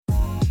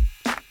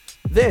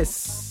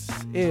This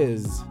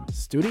is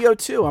Studio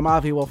 2. I'm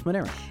Avi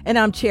Wolfman-Arent. And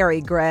I'm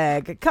Cherry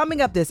Gregg.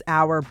 Coming up this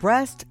hour,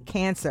 breast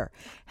cancer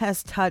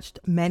has touched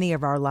many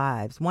of our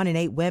lives. 1 in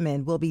 8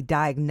 women will be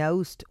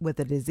diagnosed with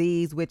the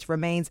disease, which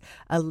remains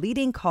a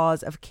leading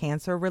cause of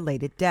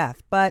cancer-related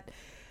death. But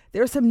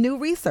there's some new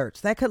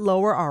research that could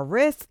lower our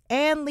risk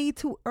and lead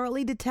to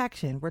early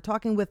detection. We're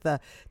talking with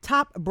the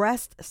top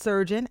breast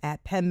surgeon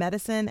at Penn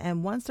Medicine,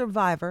 and one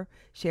survivor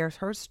shares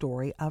her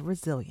story of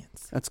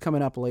resilience. That's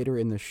coming up later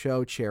in the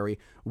show, Cherry.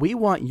 We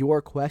want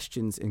your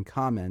questions and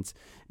comments.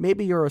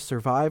 Maybe you're a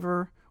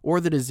survivor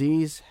or the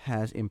disease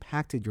has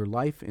impacted your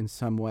life in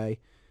some way.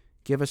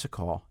 Give us a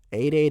call,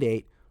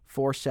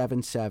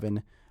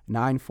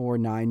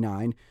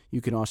 888-477-9499. You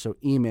can also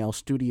email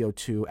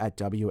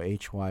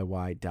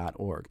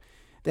studio2@whyy.org.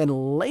 Then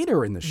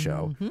later in the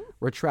show,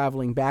 we're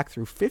traveling back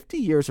through 50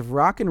 years of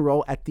rock and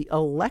roll at the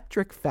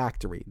Electric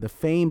Factory, the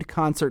famed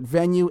concert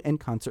venue and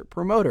concert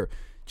promoter.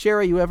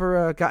 Cherry, you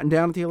ever gotten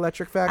down at the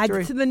Electric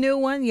Factory? To the new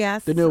one,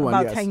 yes. The new one,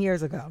 about yes. 10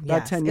 years ago.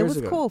 About 10 years ago.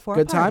 It was cool for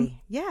Good a party. time?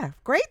 Yeah,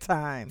 great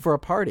time. For a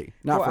party,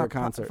 not for a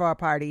concert. For a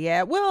party,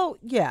 yeah. Well,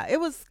 yeah, it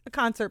was a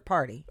concert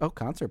party. Oh,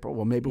 concert.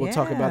 Well, maybe we'll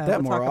talk about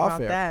that we'll more talk off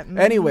about air. that.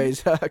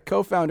 Anyways,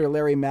 co-founder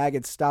Larry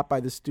Magid stopped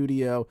by the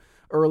studio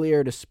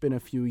earlier to spin a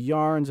few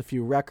yarns, a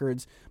few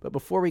records. But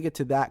before we get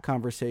to that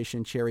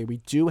conversation, Cherry, we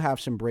do have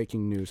some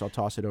breaking news. I'll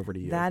toss it over to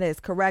you. That is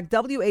correct.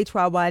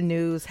 WHYY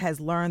News has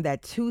learned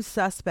that 2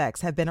 suspects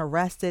have been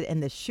arrested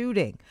in the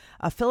shooting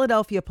of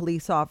Philadelphia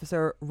police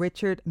officer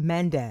Richard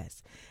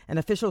Mendez. An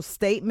official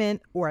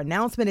statement or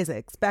announcement is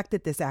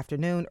expected this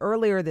afternoon.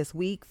 Earlier this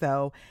week,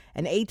 though,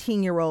 an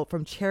 18-year-old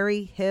from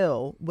Cherry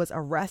Hill was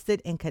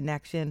arrested in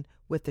connection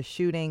with the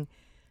shooting.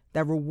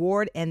 The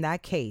reward in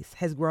that case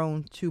has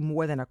grown to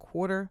more than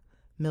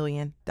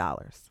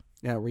 $250,000.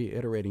 Now,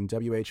 reiterating,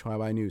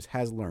 WHYY News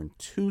has learned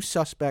 2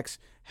 suspects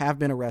have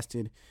been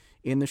arrested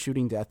in the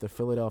shooting death of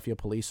Philadelphia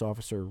police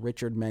officer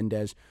Richard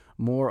Mendez.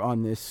 More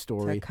on this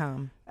story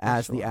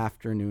as the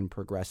afternoon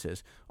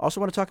progresses.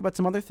 Also want to talk about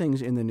some other things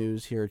in the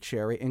news here,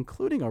 Cherry,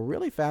 including a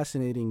really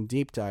fascinating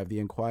deep dive the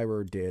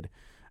Inquirer did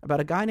about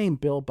a guy named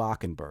Bill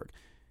Bockenberg.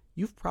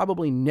 You've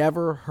probably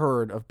never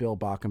heard of Bill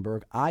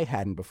Bockenberg. I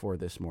hadn't before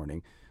this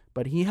morning.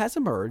 But he has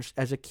emerged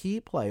as a key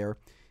player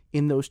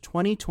in those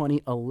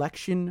 2020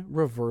 election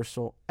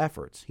reversal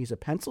efforts. He's a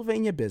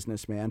Pennsylvania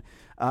businessman.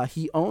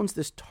 He owns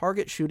this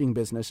target shooting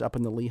business up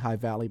in the Lehigh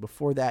Valley.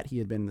 Before that, he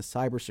had been in the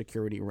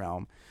cybersecurity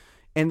realm.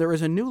 And there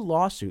is a new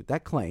lawsuit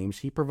that claims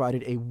he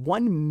provided a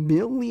 $1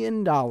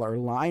 million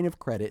line of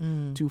credit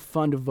to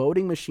fund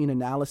voting machine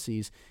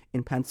analyses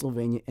in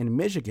Pennsylvania and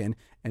Michigan.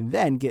 And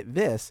then, get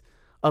this,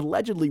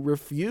 allegedly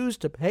refused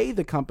to pay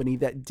the company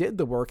that did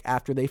the work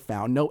after they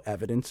found no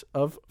evidence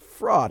of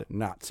fraud,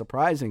 not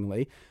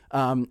surprisingly.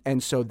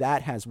 And so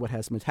that has what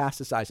has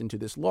metastasized into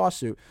this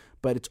lawsuit.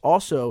 But it's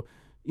also,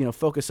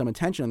 focused some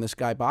attention on this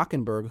guy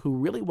Bockenberg, who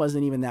really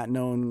wasn't even that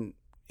known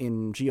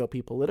in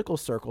GOP political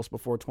circles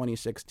before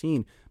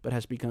 2016, but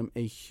has become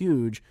a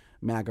huge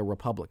MAGA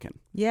Republican.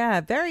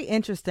 Yeah, very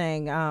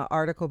interesting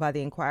article by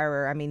the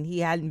Inquirer. I mean, he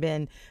hadn't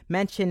been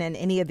mentioned in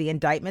any of the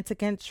indictments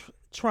against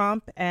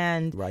Trump,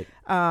 and right.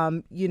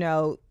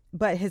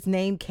 But his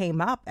name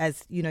came up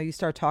as you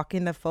start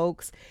talking to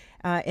folks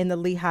in the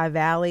Lehigh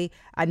Valley.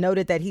 I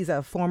noted that he's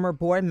a former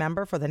board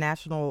member for the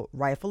National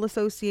Rifle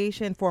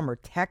Association, former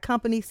tech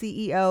company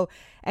CEO,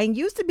 and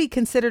used to be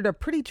considered a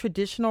pretty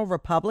traditional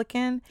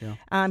Republican.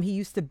 Yeah. He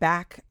used to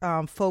back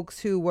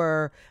folks who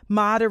were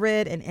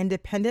moderate and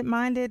independent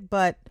minded,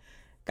 but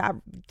got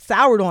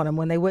soured on him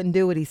when they wouldn't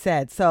do what he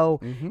said. So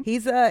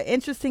he's an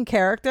interesting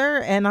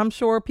character, and I'm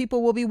sure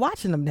people will be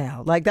watching him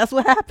now. Like, that's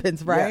what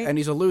happens, right? Yeah, and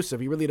he's elusive.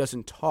 He really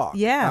doesn't talk.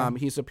 Yeah.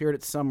 He's appeared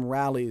at some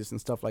rallies and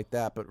stuff like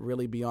that, but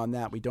really beyond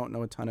that, we don't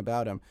know a ton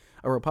about him.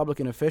 A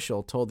Republican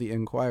official told the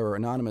Inquirer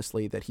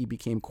anonymously that he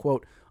became,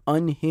 quote,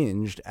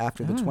 unhinged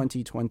after the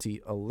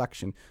 2020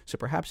 election. So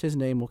perhaps his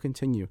name will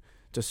continue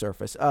to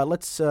surface.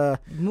 Let's go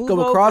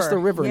across the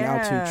river now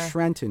to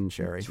Trenton,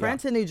 Cherry.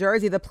 Trenton, New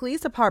Jersey. The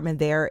police department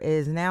there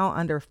is now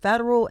under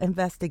federal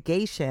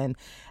investigation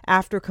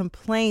after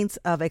complaints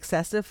of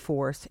excessive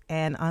force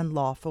and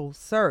unlawful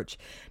search.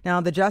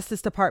 Now, the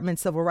Justice Department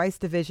Civil Rights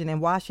Division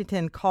in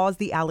Washington calls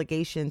the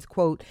allegations,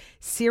 quote,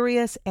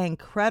 serious and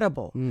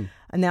credible.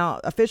 Now,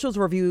 officials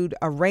reviewed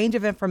a range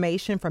of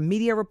information from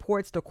media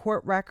reports to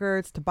court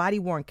records to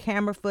body-worn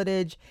camera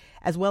footage,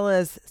 as well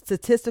as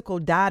statistical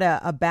data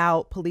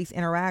about police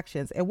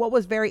interactions. And what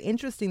was very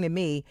interesting to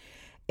me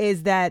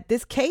is that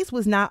this case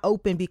was not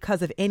open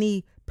because of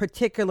any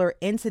particular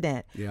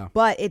incident. Yeah.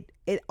 But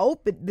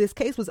this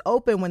case was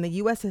open when the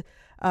U.S.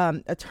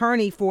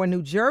 attorney for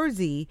New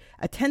Jersey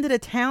attended a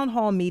town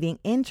hall meeting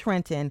in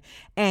Trenton,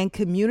 and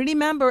community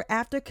member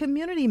after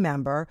community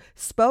member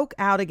spoke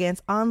out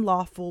against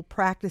unlawful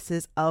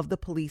practices of the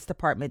police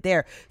department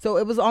there. So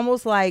it was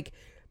almost like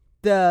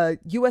the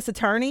U.S.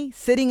 attorney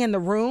sitting in the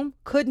room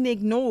couldn't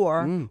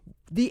ignore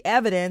the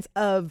evidence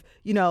of,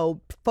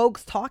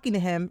 folks talking to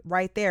him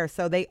right there.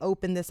 So they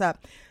opened this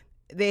up.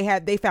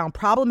 They found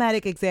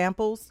problematic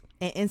examples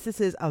in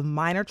instances of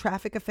minor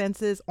traffic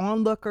offenses,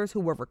 onlookers who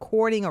were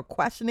recording or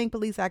questioning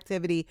police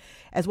activity,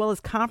 as well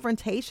as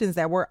confrontations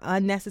that were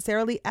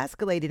unnecessarily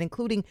escalated,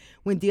 including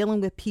when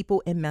dealing with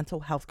people in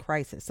mental health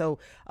crisis. So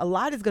a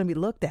lot is going to be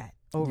looked at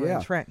over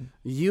in Trenton.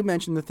 You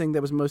mentioned the thing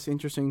that was most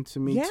interesting to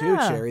me too,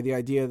 Cherry, the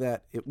idea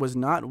that it was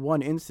not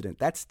one incident.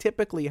 That's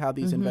typically how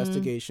these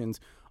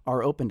investigations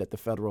are opened at the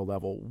federal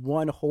level.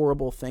 One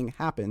horrible thing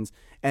happens,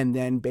 and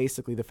then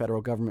basically the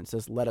federal government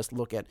says, let us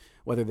look at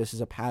whether this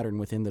is a pattern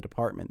within the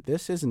department.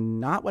 This is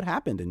not what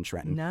happened in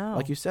Trenton. No.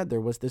 Like you said,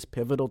 there was this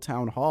pivotal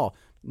town hall.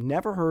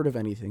 Never heard of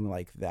anything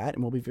like that,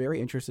 and we'll be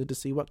very interested to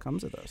see what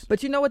comes of this.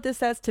 But you know what this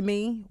says to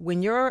me?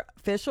 When your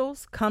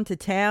officials come to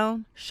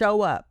town,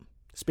 show up.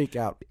 Speak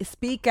out.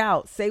 Speak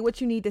out. Say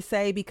what you need to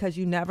say, because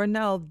you never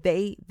know.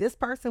 This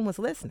person was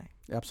listening.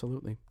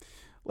 Absolutely.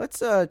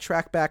 Let's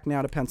track back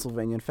now to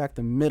Pennsylvania. In fact,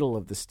 the middle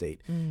of the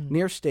state,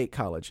 near State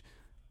College.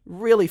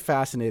 Really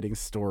fascinating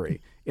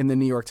story in the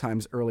New York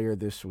Times earlier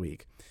this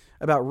week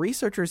about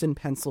researchers in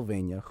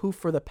Pennsylvania who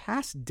for the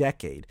past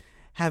decade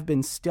have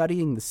been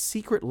studying the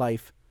secret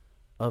life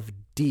of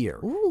deer.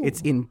 Ooh. It's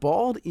in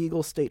Bald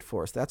Eagle State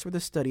Forest. That's where the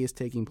study is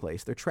taking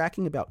place. They're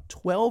tracking about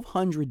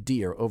 1,200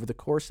 deer over the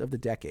course of the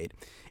decade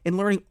and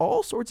learning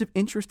all sorts of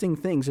interesting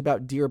things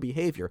about deer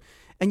behavior.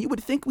 And you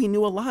would think we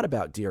knew a lot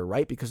about deer,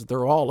 right? Because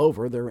they're all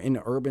over. They're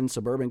in urban,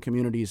 suburban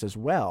communities as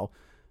well.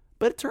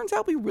 But it turns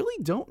out we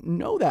really don't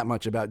know that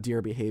much about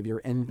deer behavior,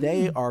 and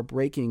they are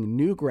breaking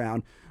new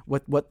ground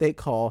with what they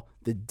call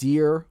the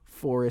Deer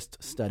Forest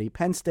Study.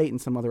 Penn State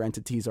and some other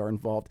entities are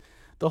involved.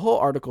 The whole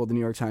article of the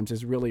New York Times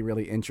is really,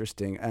 really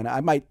interesting, and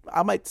I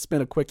might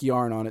spin a quick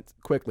yarn on it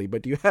quickly,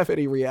 but do you have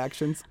any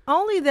reactions?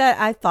 Only that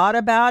I thought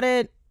about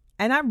it,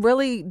 and I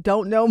really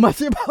don't know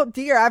much about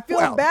deer. I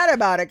feel bad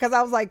about it because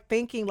I was like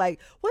thinking, like,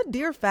 what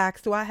deer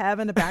facts do I have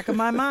in the back of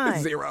my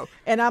mind? Zero.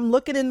 And I'm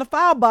looking in the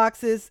file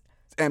boxes.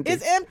 Empty.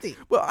 It's empty.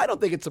 Well, I don't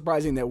think it's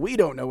surprising that we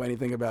don't know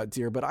anything about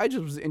deer, but I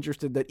just was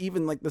interested that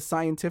even like the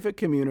scientific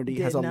community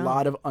has a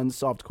lot of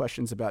unsolved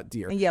questions about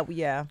deer.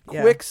 Yeah.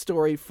 Quick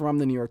story from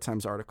the New York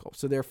Times article.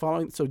 So they're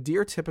following. So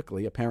deer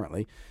typically,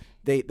 apparently,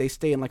 they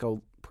stay in like a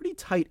pretty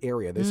tight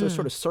area. They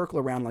sort of circle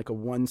around like a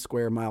 1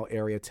 square mile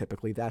area.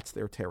 Typically, that's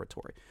their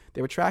territory.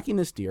 They were tracking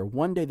this deer.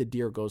 One day, the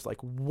deer goes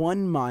like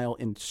 1 mile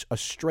in a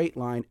straight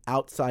line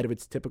outside of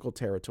its typical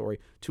territory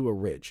to a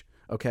ridge.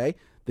 Okay.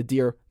 The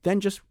deer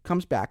then just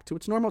comes back to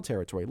its normal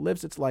territory,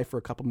 lives its life for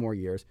a couple more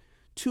years.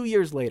 2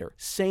 years later,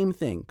 same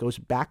thing, goes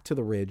back to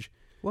the ridge.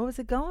 What was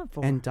it going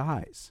for? And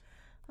dies.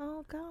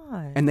 Oh,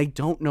 God. And they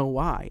don't know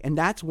why. And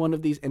that's one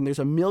of these, and there's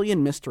a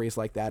million mysteries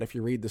like that if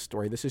you read the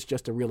story. This is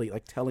just a really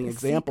like telling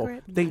example.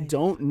 They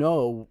don't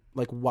know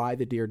like why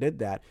the deer did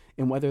that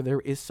and whether there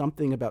is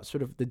something about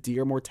sort of the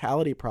deer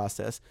mortality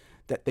process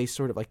that they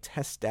sort of like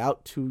test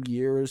out 2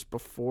 years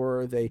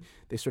before they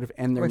sort of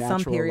end their natural life.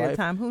 Or some period of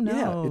time. Who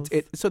knows?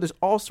 Yeah, so there's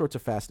all sorts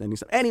of fascinating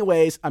stuff.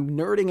 Anyways, I'm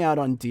nerding out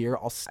on deer.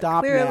 I'll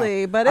stop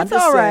Clearly, now. But it's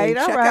all right.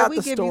 Check out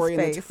the story in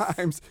the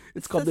Times.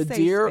 It's called the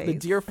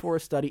Deer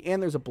Forest Study,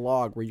 and there's a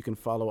blog where you can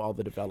follow all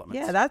the developments.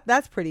 Yeah,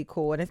 that's pretty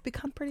cool, and it's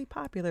become pretty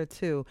popular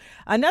too.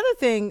 Another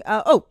thing.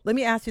 Let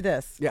me ask you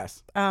this.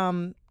 Yes.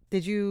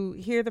 Did you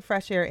hear the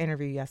Fresh Air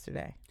interview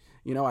yesterday?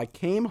 You know, I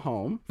came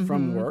home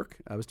from work.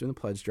 I was doing the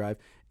pledge drive,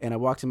 and I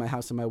walked in my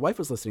house, and my wife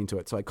was listening to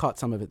it, so I caught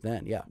some of it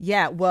then, yeah.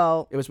 Yeah,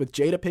 well... It was with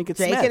Jada Pinkett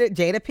Smith.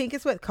 Jada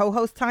Pinkett Smith.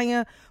 Co-host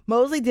Tanya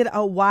Mosley did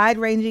a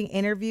wide-ranging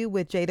interview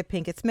with Jada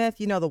Pinkett Smith,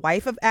 you know, the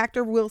wife of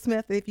actor Will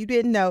Smith. If you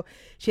didn't know,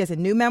 she has a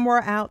new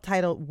memoir out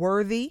titled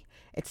Worthy,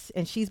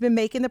 and she's been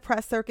making the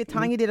press circuit.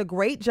 Tanya did a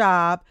great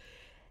job.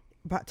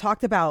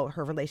 Talked about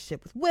her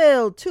relationship with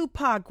Will,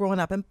 Tupac, growing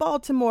up in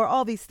Baltimore,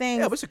 all these things.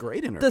 Yeah, it was a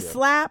great interview. The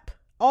slap,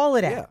 all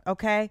of that,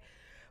 okay?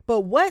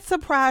 But what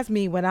surprised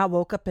me when I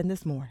woke up in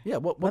this morning? Yeah,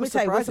 what was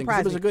surprising?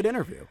 Because it was a good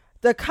interview.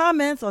 The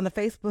comments on the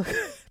Facebook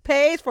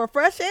page for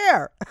Fresh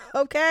Air,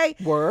 okay?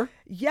 Were?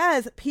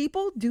 Yes,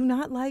 people do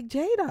not like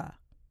Jada.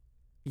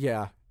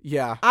 Yeah.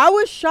 I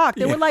was shocked.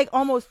 There were like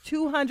almost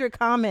 200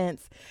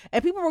 comments,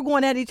 and people were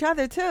going at each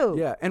other too.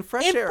 Yeah, and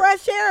Fresh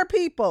Air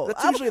people.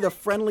 That's usually the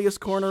friendliest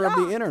corner of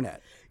the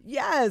internet.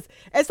 Yes.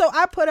 And so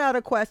I put out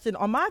a question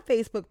on my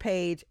Facebook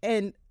page,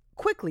 and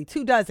quickly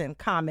 24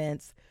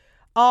 comments,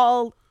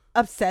 all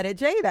upset at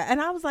Jada.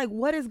 And I was like,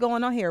 what is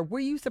going on here? Were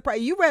you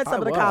surprised? You read some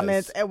of the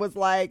comments and was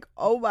like,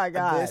 oh my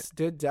God. This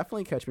did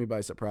definitely catch me by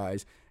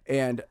surprise.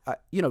 And,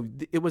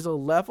 it was a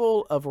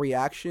level of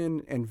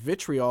reaction and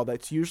vitriol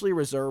that's usually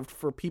reserved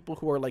for people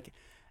who are like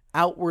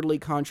outwardly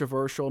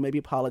controversial, maybe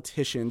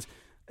politicians.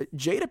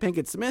 Jada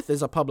Pinkett Smith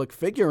is a public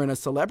figure and a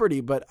celebrity,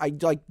 but I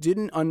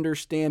didn't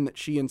understand that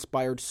she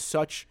inspired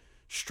such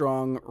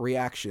strong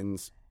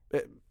reactions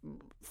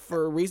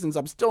for reasons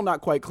I'm still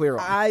not quite clear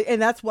on.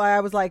 And that's why I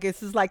was like,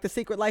 this is like the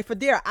secret life of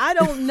deer. I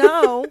don't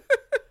know.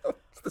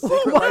 The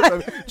Secret Life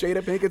of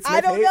Jada Pinkett Smith.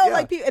 I don't know. Yeah.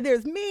 Like,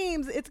 there's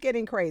memes. It's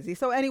getting crazy.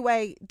 So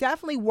anyway,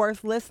 definitely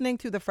worth listening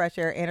to the Fresh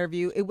Air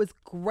interview. It was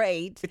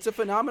great. It's a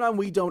phenomenon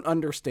we don't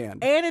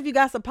understand. And if you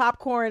got some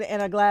popcorn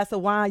and a glass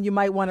of wine, you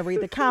might want to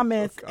read the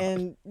comments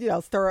and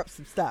stir up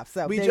some stuff.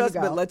 So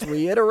but let's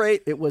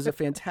reiterate, it was a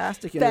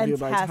fantastic interview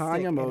by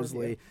Tanya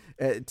Mosley.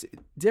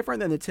 Different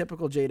than the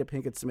typical Jada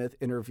Pinkett Smith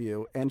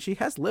interview, and she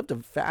has lived a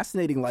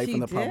fascinating life in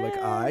the public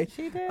eye.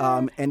 She did.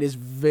 And is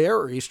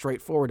very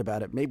straightforward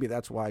about it. Maybe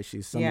that's why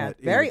she's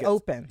somewhat very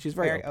open. She's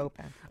very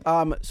open.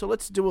 So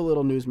let's do a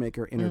little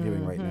newsmaker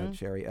interviewing right now,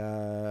 Cherry.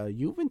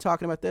 You've been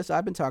talking about this.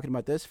 I've been talking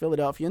about this.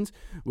 Philadelphians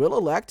will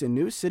elect a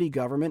new city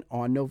government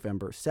on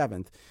November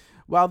 7th.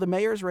 While the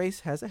mayor's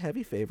race has a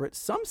heavy favorite,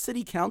 some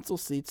city council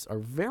seats are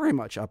very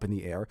much up in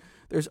the air.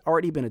 There's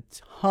already been a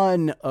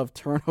ton of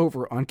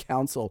turnover on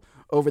council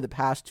over the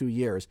past 2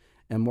 years,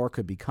 and more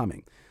could be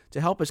coming.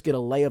 To help us get a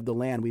lay of the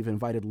land, we've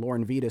invited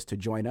Lauren Vitas to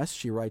join us.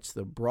 She writes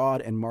the Broad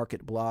and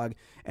Market blog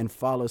and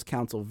follows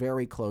council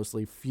very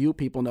closely. Few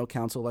people know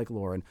council like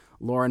Lauren.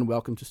 Lauren,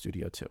 welcome to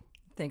Studio 2.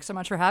 Thanks so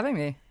much for having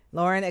me.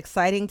 Lauren,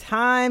 exciting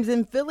times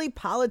in Philly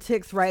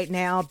politics right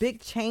now. Big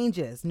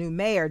changes, new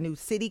mayor, new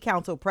city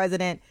council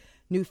president,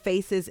 new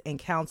faces in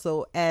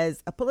council.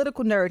 As a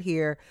political nerd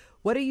here,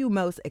 what are you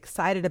most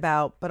excited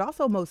about, but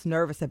also most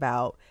nervous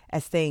about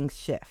as things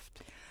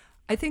shift?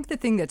 I think the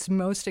thing that's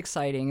most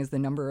exciting is the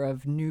number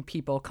of new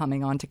people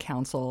coming onto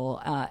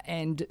council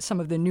and some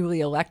of the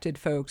newly elected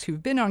folks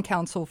who've been on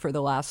council for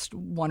the last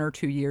 1 or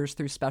 2 years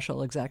through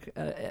special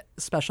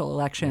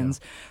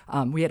elections.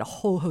 Yeah. We had a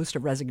whole host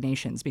of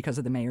resignations because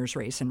of the mayor's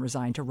race and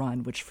resigned to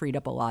run, which freed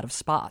up a lot of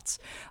spots.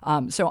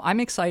 So I'm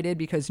excited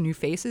because new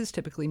faces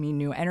typically mean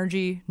new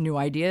energy, new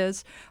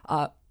ideas.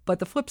 But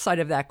the flip side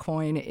of that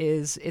coin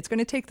is it's going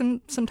to take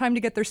them some time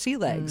to get their sea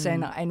legs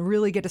and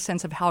really get a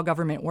sense of how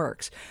government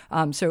works.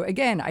 So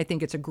again, I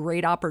think it's a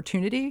great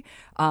opportunity.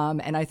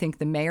 And I think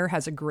the mayor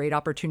has a great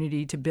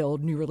opportunity to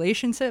build new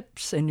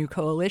relationships and new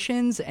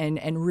coalitions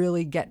and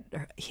really get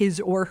his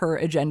or her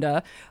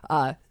agenda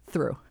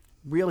through.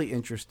 Really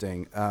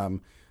interesting.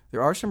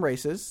 There are some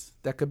races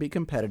that could be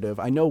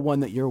competitive. I know one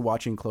that you're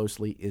watching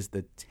closely is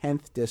the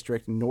 10th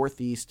District,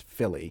 Northeast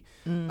Philly.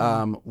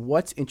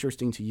 What's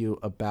interesting to you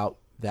about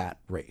that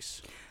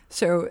race?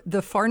 So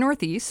the far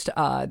northeast,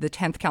 the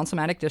 10th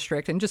Councilmanic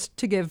District, and just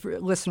to give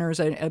listeners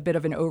a bit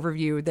of an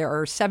overview, there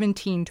are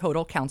 17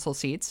 total council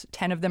seats.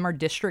 10 of them are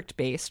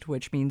district-based,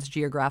 which means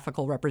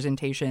geographical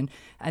representation,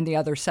 and the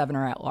other 7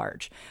 are at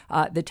large.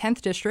 The 10th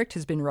District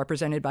has been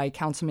represented by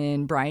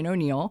Councilman Brian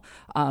O'Neill,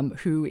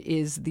 who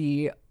is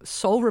the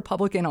sole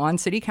Republican on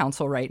city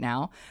council right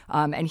now,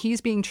 and he's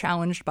being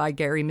challenged by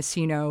Gary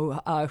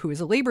Messino, who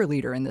is a labor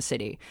leader in the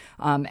city.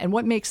 And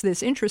what makes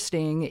this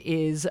interesting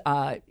is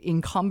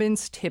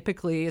incumbents typically,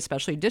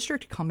 especially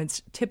district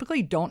incumbents,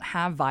 typically don't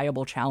have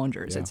viable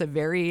challengers. Yeah. It's a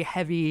very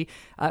heavy,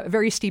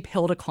 very steep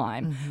hill to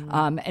climb.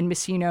 And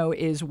Messino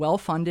is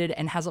well-funded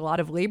and has a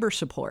lot of labor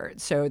support.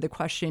 So the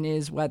question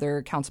is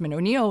whether Councilman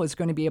O'Neill is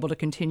going to be able to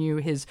continue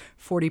his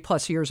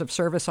 40-plus years of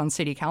service on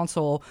city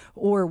council,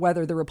 or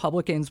whether the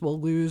Republicans will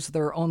lose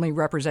their only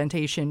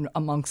representation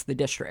amongst the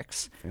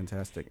districts.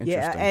 Fantastic.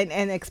 Yeah,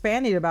 and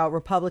expanding about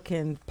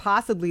Republicans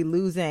possibly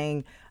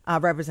losing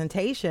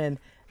representation,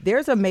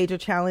 there's a major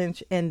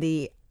challenge in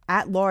the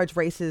at-large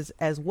races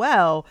as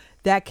well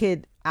that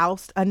could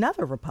oust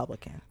another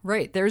Republican.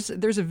 Right. There's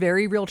a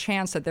very real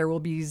chance that there will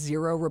be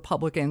 0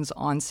 Republicans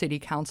on city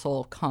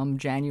council come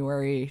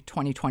January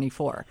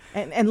 2024.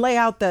 And lay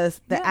out the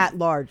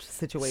at-large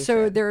situation.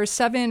 So there are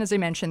 7, as I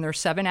mentioned, there are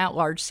 7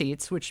 at-large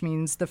seats, which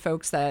means the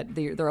folks that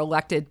they're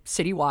elected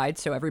citywide,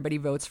 so everybody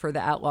votes for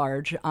the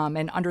at-large.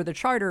 And under the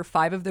charter,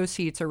 5 of those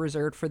seats are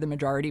reserved for the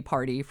majority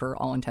party, for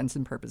all intents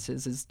and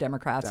purposes, is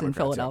Democrats in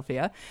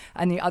Philadelphia.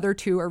 And the other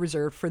 2 are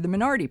reserved for the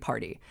minority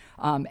party.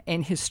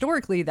 And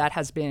historically, that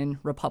has been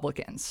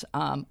Republicans,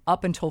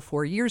 up until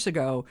 4 years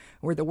ago,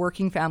 where the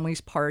Working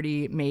Families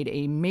Party made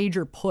a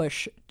major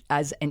push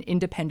as an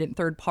independent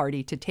third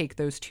party to take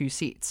those 2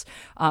 seats.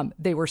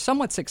 They were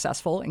somewhat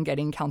successful in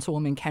getting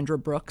Councilwoman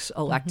Kendra Brooks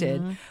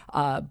elected,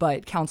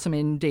 but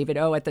Councilman David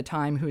O at the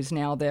time, who is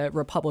now the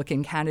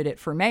Republican candidate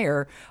for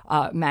mayor,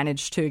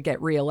 managed to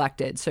get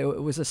reelected. So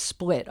it was a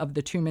split of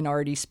the 2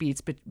 minority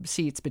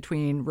seats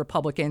between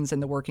Republicans and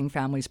the Working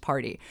Families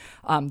Party.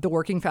 The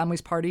Working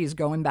Families Party is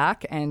going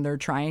back and they're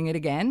trying it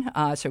again.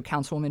 So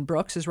Councilwoman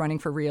Brooks is running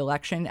for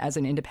reelection as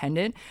an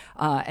independent,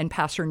 and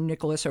Pastor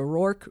Nicholas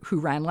O'Rourke, who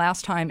ran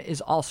last time, is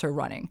also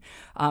running.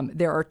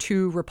 There are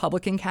 2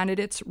 Republican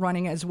candidates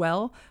running as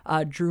well,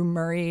 Drew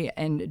Murray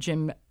and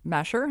Jim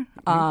Masher.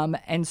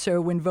 And so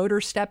when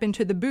voters step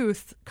into the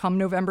booth come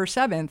November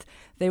 7th,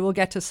 they will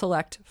get to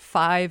select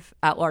 5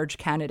 at-large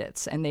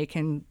candidates, and they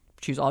can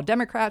choose all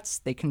Democrats,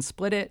 they can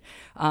split it.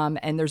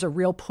 And there's a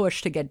real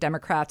push to get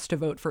Democrats to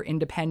vote for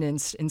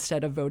independents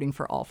instead of voting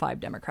for all 5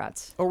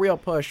 Democrats. A real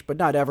push, but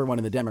not everyone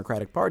in the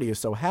Democratic Party is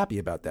so happy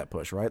about that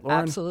push, right,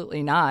 Lauren?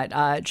 Absolutely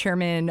not.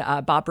 Chairman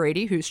Bob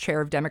Brady, who's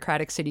chair of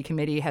Democratic City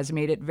Committee, has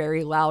made it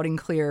very loud and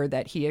clear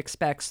that he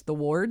expects the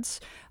wards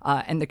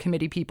and the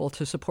committee people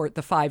to support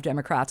the 5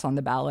 Democrats on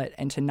the ballot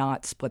and to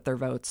not split their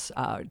votes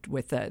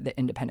with the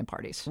independent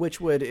parties.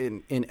 Which would,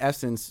 in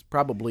essence,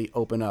 probably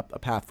open up a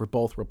path for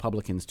both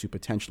Republicans to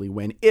potentially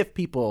win if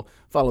people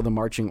follow the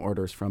marching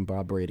orders from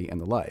Bob Brady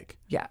and the like.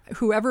 Yeah,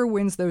 whoever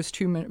wins those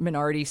 2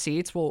 minority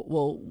seats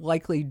will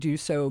likely do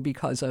so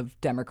because of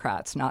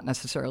Democrats, not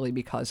necessarily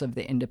because of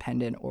the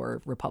independent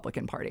or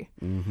Republican Party.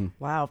 Mm-hmm.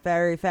 Wow,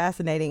 very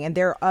fascinating. And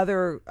there are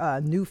other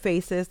new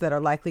faces that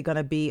are likely going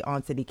to be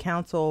on city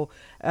council.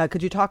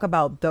 Could you talk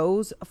about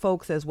those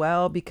folks as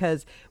well?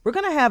 Because we're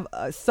going to have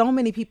so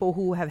many people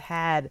who have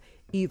had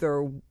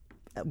either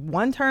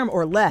one term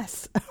or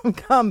less.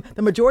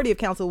 The majority of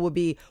council will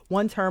be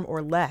 1 term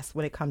or less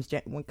when it comes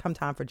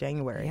time for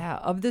January. Yeah,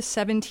 of the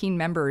 17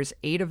 members,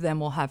 8 of them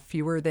will have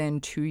fewer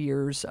than 2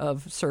 years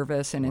of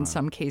service, and in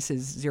some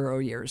cases 0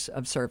 years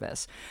of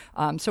service.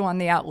 So on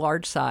the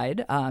at-large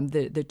side,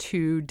 the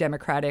 2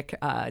 Democratic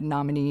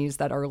nominees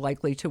that are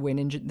likely to win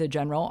in the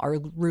general are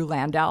Rue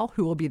Landau,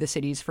 who will be the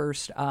city's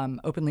first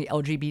openly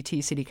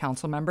LGBT city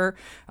council member,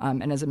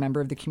 and as a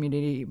member of the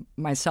community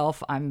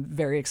myself, I'm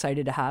very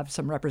excited to have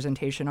some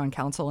representation on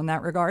council in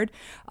that regard.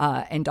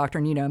 And Dr.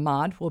 Nina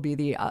Ahmad will be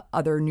the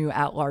other new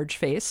at-large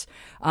face.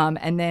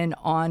 And then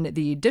on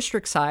the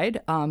district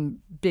side,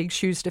 big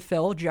shoes to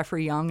fill.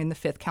 Jeffrey Young in the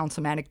 5th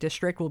Councilmanic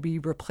District will be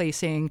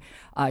replacing,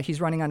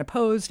 he's running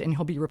unopposed, and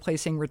he'll be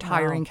replacing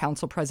retiring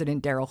Council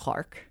President Darrell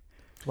Clark.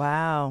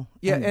 Wow.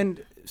 Yeah,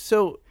 and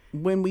so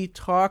when we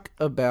talk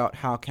about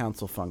how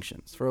council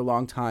functions, for a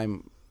long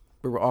time,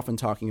 we were often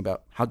talking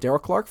about how Darrell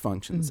Clark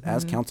functions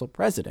as council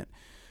president.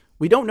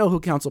 We don't know who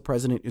council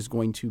president is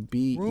going to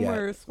be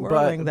rumors yet,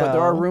 swirling, but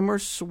there are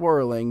rumors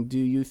swirling. Do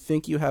you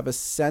think you have a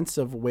sense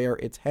of where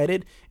it's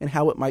headed and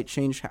how it might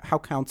change how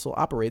council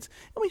operates?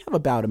 And we have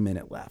about a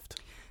minute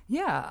left.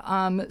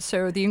 Yeah.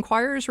 So the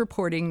Inquirer is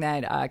reporting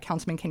that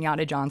Councilman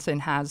Kenyatta Johnson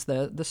has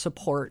the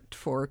support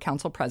for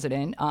council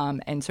president.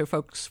 And so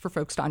for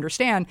folks to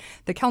understand,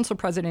 the council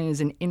president is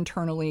an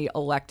internally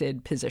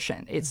elected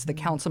position. It's the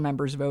council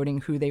members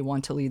voting who they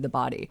want to lead the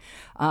body.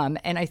 And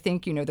I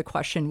think, the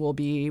question will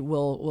be,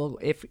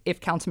 if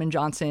Councilman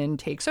Johnson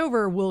takes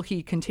over, will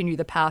he continue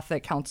the path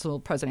that Council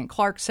President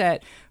Clark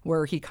set,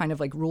 where he kind of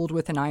like ruled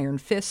with an iron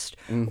fist?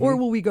 Or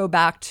will we go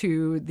back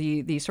to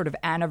the sort of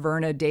Anna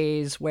Verna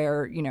days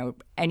where,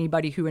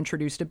 anybody who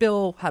introduced a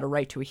bill had a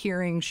right to a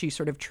hearing? She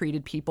sort of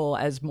treated people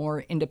as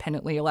more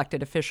independently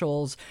elected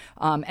officials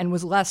and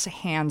was less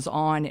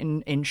hands-on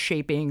in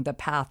shaping the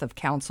path of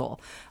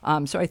council.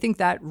 So I think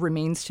that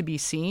remains to be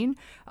seen.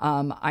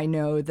 I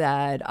know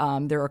that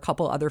there are a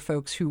couple other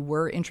folks who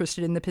were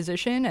interested in the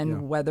position,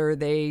 and whether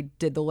they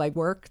did the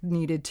legwork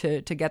needed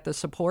to get the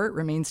support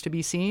remains to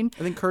be seen.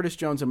 I think Curtis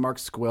Jones and Mark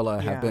Squilla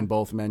have been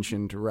both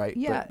mentioned, right?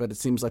 Yeah. But it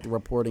seems like the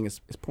reporting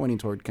is pointing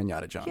toward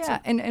Kenyatta Johnson. Yeah,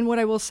 and what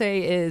I will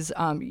say is,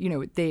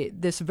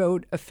 this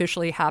vote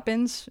officially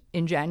happens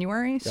in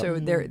January, so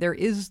there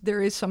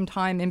is some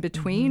time in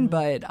between,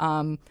 but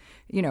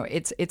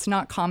it's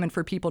not common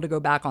for people to go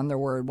back on their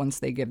word once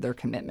they give their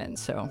commitment.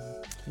 So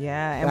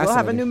yeah, and we'll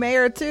have a new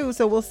mayor too,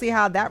 so we'll see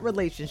how that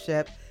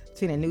relationship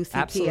between a new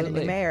CP and a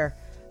new mayor.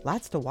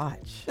 Lots to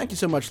watch. Thank you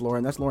so much,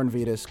 Lauren. That's Lauren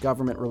Vitas,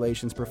 government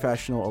relations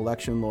professional,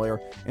 election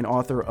lawyer, and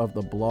author of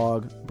the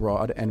blog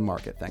Broad and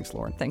Market. Thanks,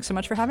 Lauren. Thanks so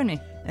much for having me.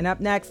 And up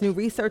next, new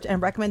research and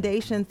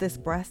recommendations this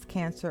Breast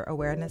Cancer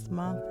Awareness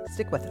Month.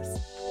 Stick with us.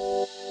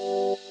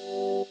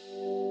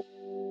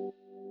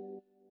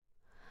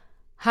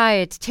 Hi,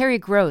 it's Terry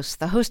Gross,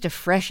 the host of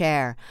Fresh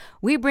Air.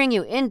 We bring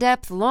you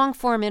in-depth,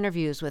 long-form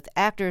interviews with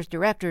actors,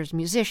 directors,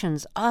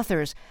 musicians,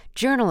 authors,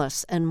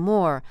 journalists, and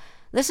more.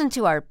 Listen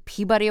to our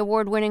Peabody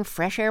Award-winning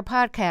Fresh Air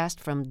podcast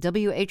from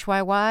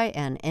WHYY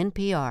and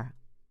NPR.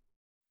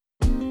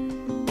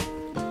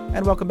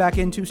 And welcome back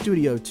into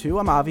Studio 2.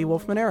 I'm Avi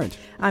Wolfman-Arent.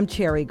 I'm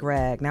Cherry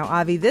Gregg. Now,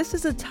 Avi, this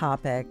is a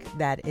topic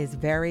that is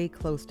very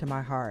close to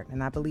my heart,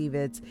 and I believe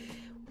it's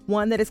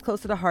one that is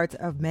close to the hearts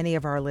of many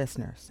of our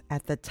listeners.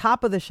 At the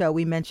top of the show,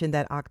 we mentioned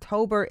that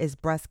October is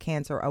Breast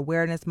Cancer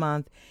Awareness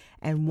Month,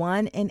 and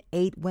 1 in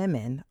 8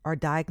 women are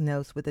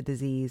diagnosed with the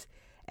disease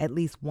at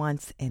least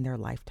once in their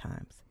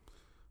lifetimes.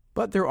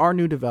 But there are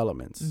new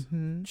developments,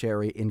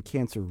 Cherry, in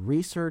cancer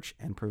research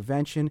and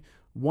prevention.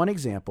 One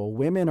example,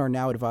 women are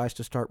now advised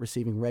to start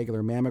receiving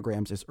regular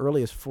mammograms as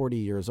early as 40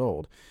 years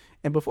old.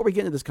 And before we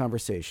get into this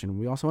conversation,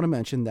 we also want to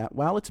mention that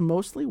while it's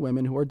mostly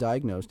women who are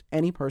diagnosed,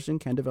 any person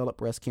can develop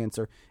breast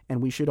cancer,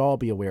 and we should all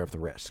be aware of the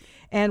risk.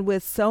 And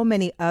with so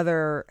many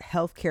other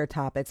healthcare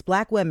topics,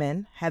 Black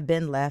women have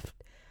been left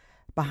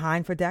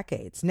behind for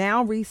decades.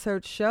 Now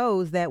research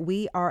shows that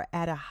we are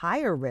at a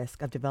higher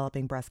risk of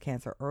developing breast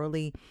cancer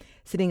early.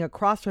 Sitting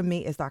across from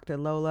me is Dr.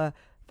 Lola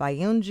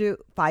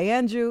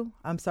Fayandju.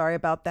 I'm sorry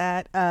about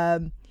that.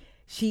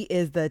 She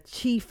is the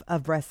chief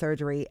of breast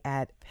surgery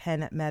at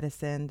Penn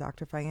Medicine.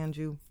 Dr.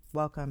 Fyanju,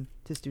 welcome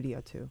to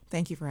Studio 2.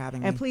 Thank you for having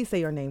me. And please say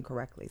your name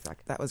correctly.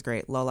 That was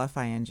great. Lola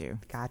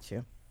Fyanju. Got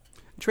you.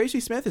 Tracy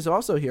Smith is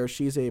also here.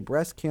 She's a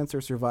breast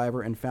cancer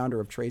survivor and founder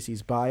of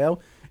Tracy's Bio,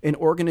 an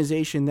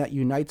organization that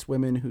unites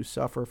women who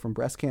suffer from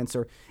breast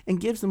cancer and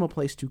gives them a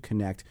place to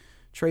connect.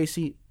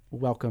 Tracy,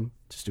 welcome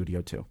to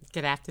Studio 2.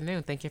 Good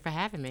afternoon. Thank you for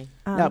having me.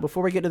 Now,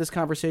 before we get to this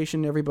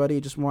conversation,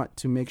 everybody, just want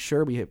to make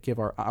sure we give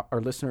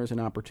our listeners an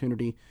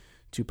opportunity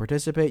to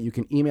participate. You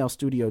can email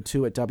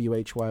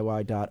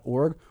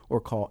studio2@whyy.org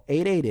or call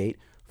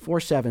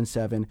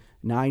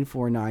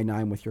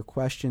 888-477-9499 with your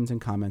questions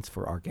and comments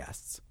for our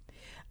guests.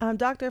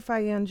 Dr.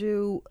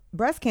 Fyanju,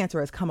 breast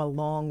cancer has come a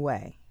long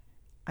way.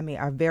 I mean,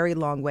 a very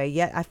long way.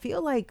 Yet I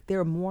feel like there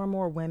are more and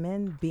more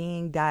women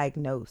being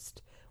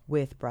diagnosed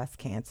with breast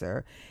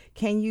cancer.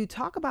 Can you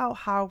talk about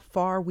how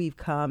far we've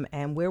come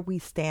and where we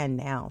stand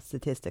now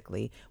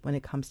statistically when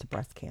it comes to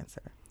breast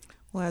cancer?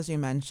 Well, as you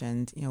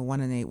mentioned,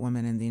 1 in 8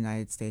 women in the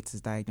United States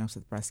is diagnosed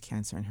with breast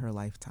cancer in her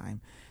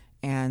lifetime.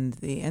 And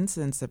the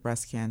incidence of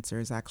breast cancer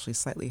is actually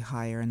slightly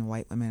higher in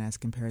white women as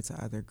compared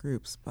to other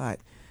groups.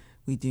 But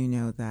we do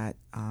know that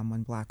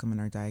when Black women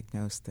are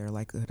diagnosed, their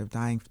likelihood of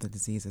dying from the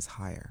disease is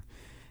higher.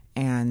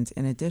 And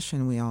in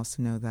addition, we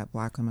also know that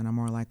Black women are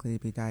more likely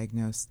to be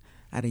diagnosed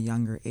at a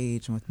younger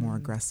age and with more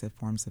aggressive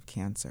forms of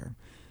cancer.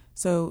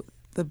 So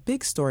the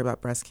big story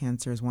about breast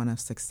cancer is one of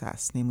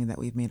success, namely that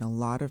we've made a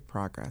lot of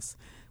progress.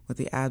 With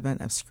the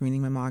advent of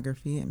screening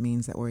mammography, it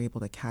means that we're able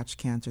to catch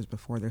cancers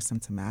before they're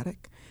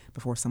symptomatic,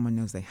 before someone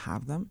knows they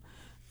have them.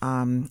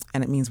 And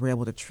it means we're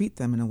able to treat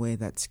them in a way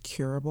that's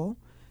curable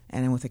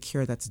and with a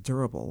cure that's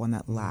durable, one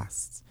that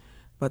lasts.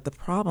 But the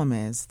problem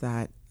is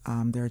that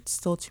there are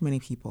still too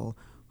many people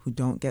who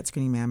don't get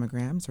screening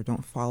mammograms or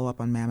don't follow up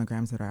on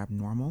mammograms that are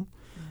abnormal,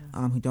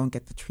 who don't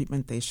get the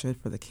treatment they should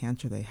for the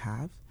cancer they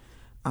have,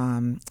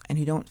 and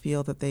who don't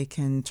feel that they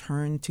can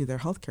turn to their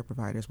healthcare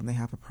providers when they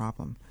have a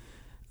problem.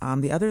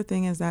 The other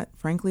thing is that,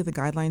 frankly, the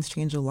guidelines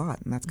change a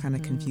lot, and that's kind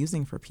of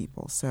confusing for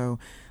people. So,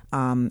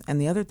 and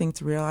the other thing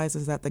to realize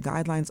is that the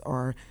guidelines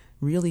are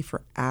really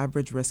for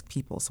average risk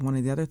people. So one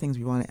of the other things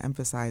we want to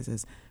emphasize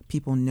is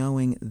people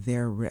knowing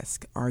their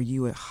risk. Are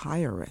you at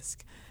higher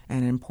risk?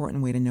 And an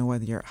important way to know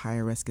whether you're at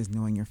higher risk is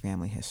knowing your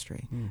family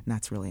history, and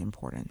that's really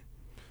important.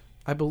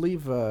 I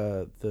believe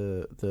the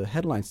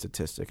headline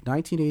statistic,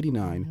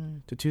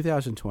 1989 to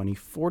 2020,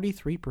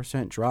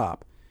 43%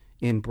 drop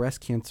in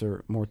breast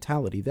cancer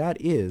mortality. That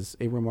is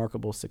a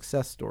remarkable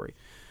success story.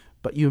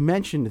 But you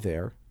mentioned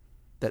there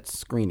that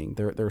screening,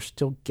 there are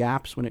still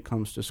gaps when it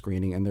comes to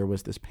screening, and there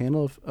was this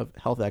panel of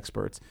health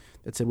experts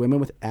that said women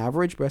with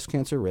average breast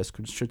cancer risk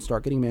should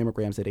start getting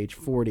mammograms at age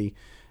 40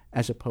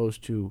 as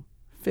opposed to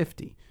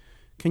 50.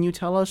 Can you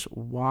tell us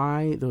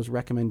why those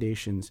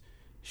recommendations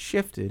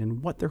shifted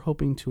and what they're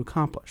hoping to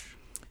accomplish?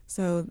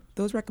 So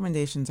those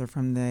recommendations are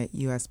from the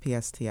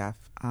USPSTF,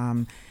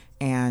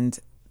 and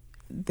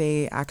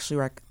they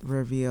actually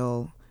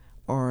reveal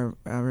a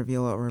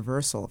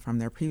reversal from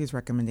their previous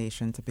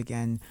recommendation to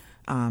begin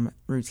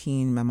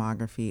routine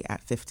mammography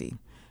at 50,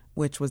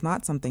 which was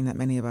not something that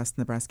many of us in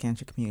the breast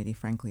cancer community,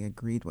 frankly,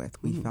 agreed with.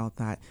 We felt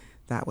that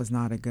that was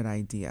not a good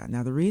idea.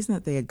 Now, the reason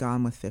that they had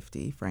gone with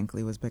 50,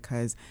 frankly, was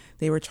because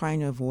they were trying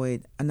to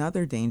avoid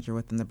another danger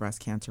within the breast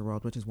cancer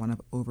world, which is one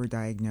of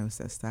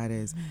overdiagnosis. That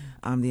is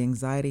the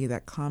anxiety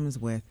that comes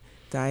with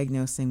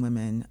diagnosing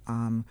women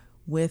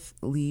with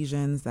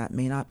lesions that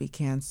may not be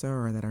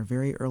cancer or that are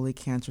very early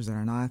cancers that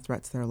are not a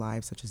threat to their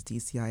lives, such as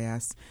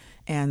DCIS,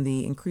 and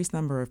the increased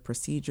number of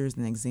procedures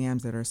and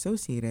exams that are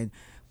associated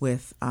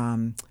with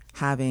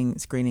having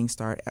screening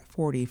start at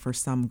 40 for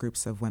some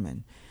groups of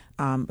women.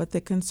 But the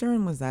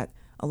concern was that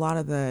a lot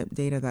of the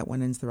data that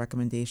went into the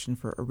recommendation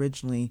for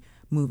originally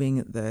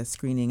moving the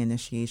screening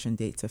initiation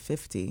date to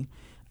 50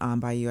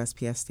 by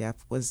USPSTF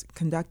was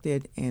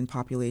conducted in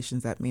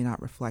populations that may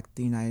not reflect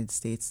the United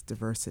States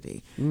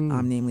diversity,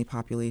 namely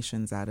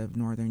populations out of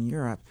Northern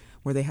Europe,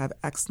 where they have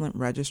excellent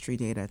registry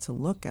data to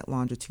look at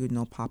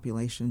longitudinal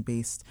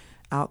population-based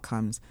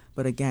outcomes,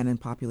 but again, in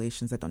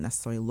populations that don't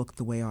necessarily look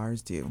the way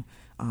ours do.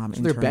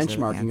 So they're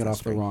benchmarking it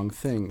off the wrong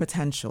thing.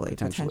 Potentially,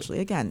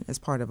 again, as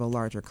part of a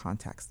larger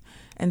context.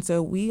 And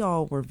so we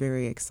all were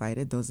very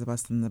excited, those of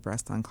us in the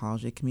breast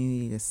oncology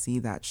community, to see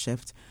that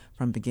shift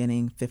from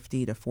beginning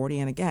 50 to 40.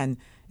 And again,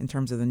 in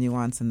terms of the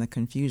nuance and the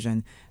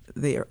confusion,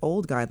 the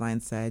old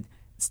guidelines said,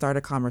 start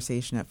a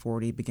conversation at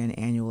 40, begin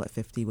annual at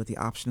 50 with the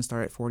option to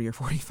start at 40 or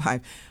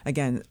 45.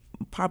 Again,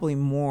 probably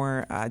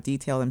more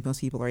detailed than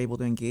most people are able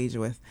to engage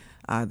with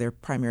their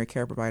primary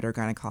care provider or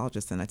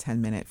gynecologist in a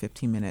 10-minute,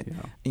 15-minute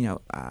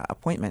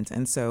appointment.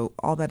 And so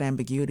all that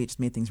ambiguity just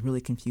made things really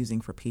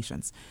confusing for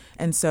patients.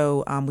 And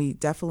so we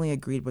definitely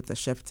agreed with the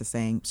shift to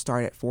saying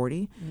start at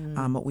 40.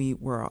 What we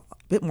were a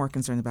bit more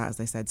concerned about, as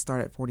I said,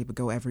 start at 40 but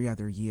go every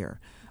other year.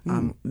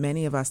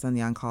 Many of us in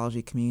the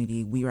oncology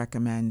community, we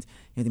recommend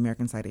the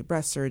American Society of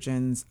Breast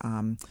Surgeons,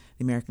 the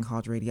American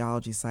College of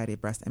Radiology, Society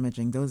of Breast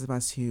Imaging, those of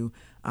us who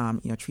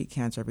treat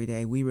cancer every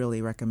day, we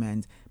really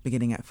recommend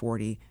beginning at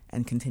 40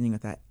 and continuing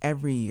with that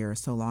every year,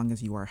 so long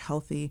as you are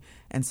healthy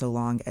and so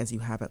long as you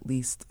have at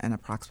least an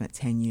approximate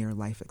 10-year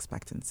life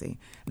expectancy.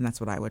 And that's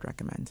what I would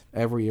recommend.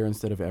 Every year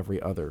instead of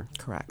every other.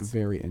 Correct.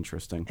 Very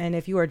interesting. And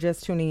if you are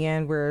just tuning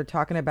in, we're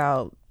talking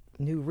about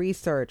new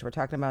research. We're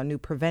talking about new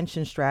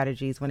prevention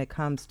strategies when it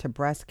comes to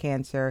breast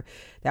cancer.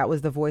 That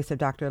was the voice of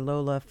Dr.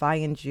 Lola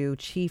Fayanju,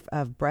 Chief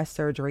of Breast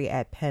Surgery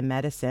at Penn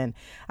Medicine.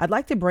 I'd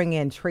like to bring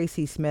in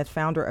Tracy Smith,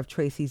 founder of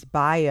Tracy's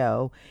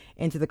Bio,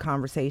 into the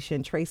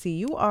conversation. Tracy,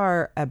 you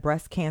are a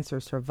breast cancer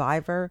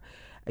survivor.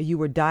 You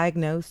were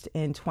diagnosed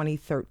in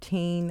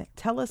 2013.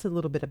 Tell us a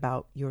little bit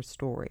about your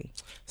story.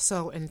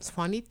 So in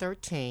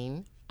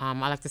 2013, I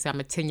like to say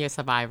I'm a 10-year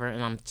survivor,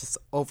 and I'm just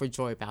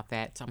overjoyed about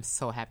that. I'm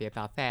so happy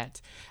about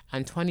that.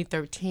 In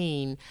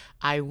 2013,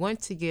 I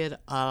went to get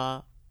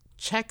a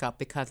checkup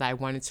because I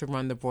wanted to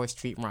run the Broad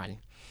Street Run.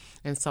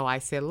 And so I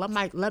said,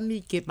 let me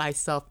get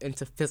myself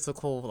into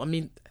physical, let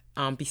me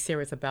be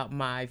serious about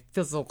my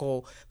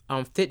physical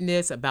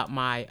fitness, about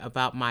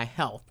my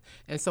health.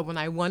 And so when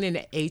I went in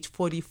at age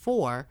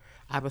 44,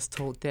 I was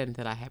told then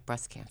that I had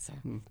breast cancer.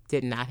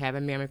 Did not have a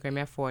mammogram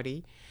at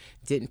 40.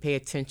 Didn't pay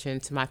attention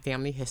to my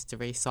family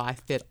history. So I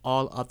fit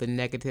all of the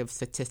negative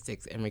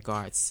statistics in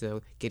regards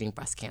to getting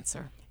breast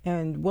cancer.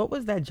 And what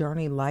was that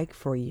journey like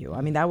for you?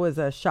 I mean, that was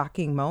a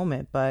shocking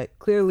moment, but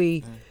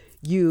clearly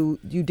you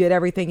did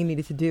everything you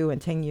needed to do. In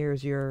 10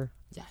 years, you're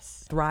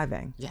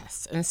thriving.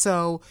 Yes. And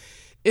so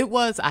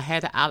I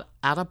had an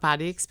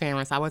out-of-body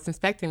experience. I was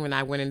expecting when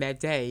I went in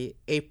that day,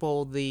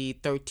 April the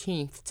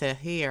 13th, to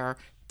hear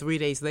 3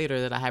 days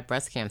later that I had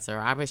breast cancer.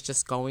 I was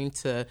just going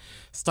to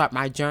start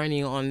my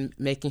journey on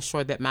making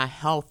sure that my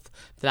health,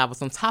 that I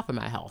was on top of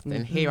my health.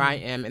 And here I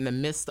am in the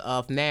midst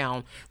of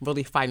now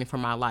really fighting for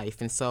my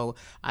life. And so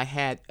I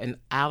had an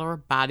outer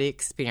body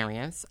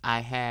experience.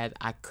 I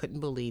couldn't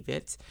believe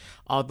it,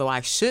 although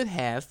I should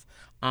have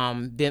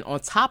been on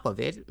top of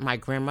it. My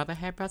grandmother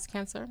had breast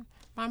cancer.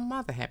 My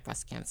mother had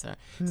breast cancer.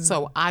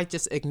 So I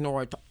just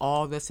ignored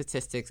all the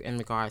statistics in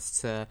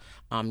regards to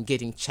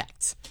getting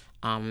checked.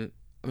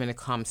 When it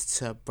comes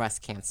to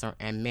breast cancer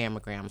and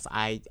mammograms,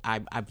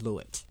 I blew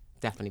it.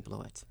 Definitely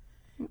blew it.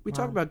 We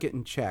talk about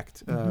getting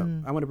checked.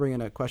 I want to bring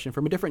in a question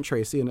from a different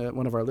Tracy, and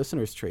one of our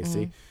listeners,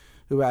 Tracy,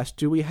 who asked,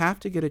 do we have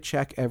to get a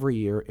check every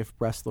year if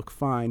breasts look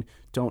fine,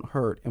 don't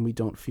hurt, and we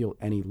don't feel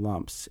any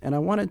lumps? And I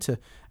wanted to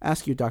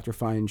ask you, Dr.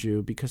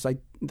 Fayanju, because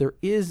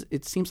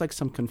it seems like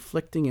some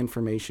conflicting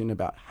information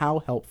about how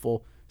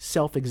helpful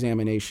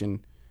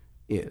self-examination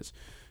is.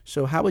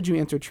 So how would you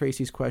answer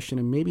Tracy's question,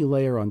 and maybe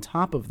layer on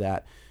top of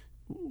that,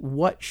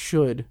 what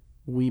should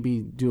we be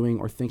doing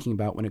or thinking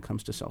about when it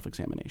comes to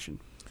self-examination?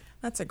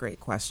 That's a great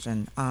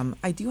question.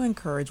 I do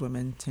encourage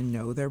women to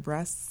know their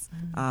breasts,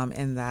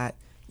 and that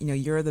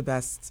you're the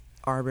best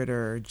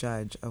arbiter or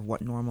judge of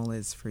what normal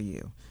is for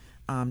you.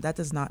 That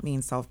does not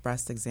mean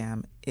self-breast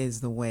exam is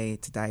the way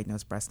to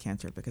diagnose breast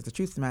cancer, because the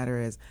truth of the matter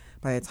is,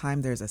 by the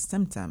time there's a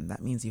symptom,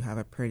 that means you have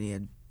a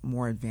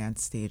more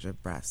advanced stage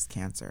of breast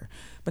cancer.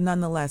 But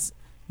nonetheless,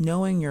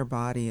 knowing your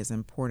body is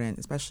important,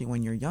 especially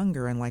when you're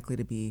younger and likely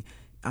to be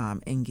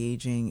not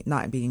engaging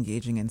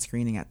in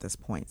screening at this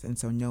point. And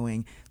so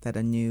knowing that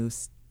a new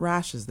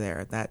rash is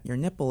there, that your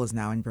nipple is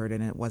now inverted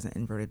and it wasn't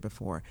inverted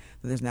before,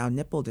 that there's now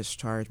nipple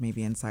discharge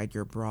maybe inside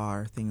your bra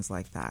or things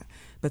like that.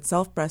 But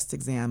self-breast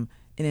exam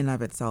in and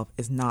of itself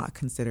is not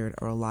considered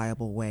a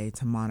reliable way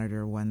to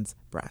monitor one's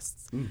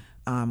breasts.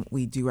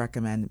 We do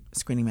recommend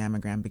screening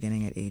mammogram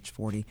beginning at age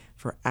 40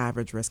 for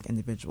average risk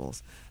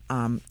individuals.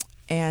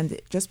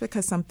 And just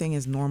because something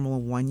is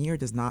normal 1 year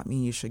does not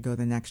mean you should go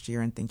the next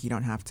year and think you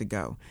don't have to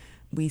go.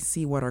 We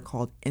see what are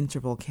called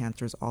interval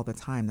cancers all the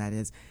time. That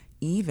is,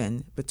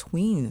 even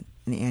between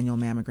an annual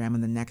mammogram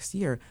and the next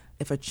year,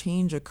 if a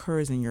change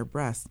occurs in your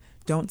breast,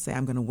 don't say,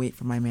 I'm going to wait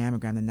for my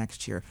mammogram the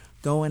next year.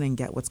 Go in and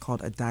get what's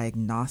called a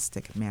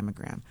diagnostic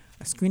mammogram.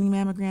 A screening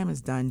mammogram is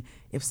done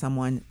if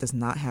someone does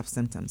not have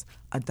symptoms.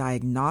 A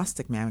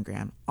diagnostic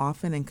mammogram,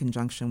 often in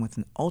conjunction with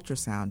an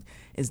ultrasound,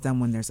 is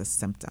done when there's a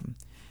symptom.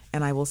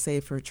 And I will say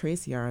for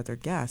Tracy, our other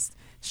guest,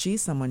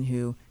 she's someone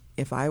who,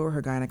 if I were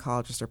her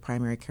gynecologist or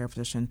primary care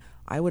physician,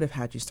 I would have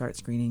had you start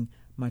screening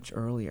much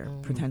earlier,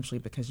 potentially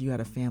because you had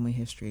a family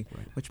history,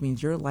 which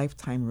means your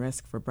lifetime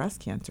risk for breast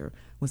cancer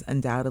was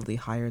undoubtedly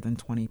higher than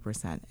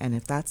 20%. And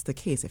if that's the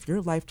case, if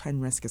your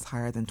lifetime risk is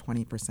higher than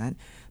 20%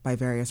 by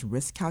various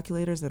risk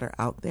calculators that are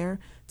out there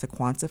to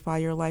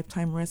quantify your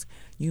lifetime risk,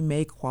 you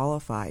may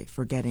qualify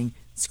for getting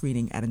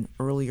screening at an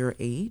earlier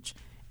age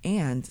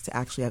and to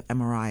actually have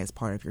MRI as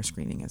part of your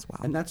screening as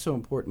well. And that's so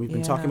important. We've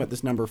been talking about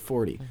this number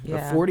 40.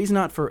 But 40 is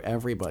not for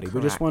everybody. Correct.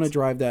 We just want to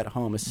drive that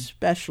home,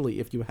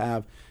 especially if you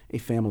have a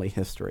family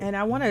history. And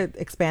I want to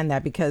expand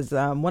that because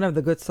one of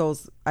the Good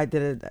Souls, I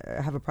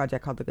have a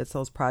project called the Good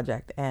Souls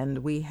Project,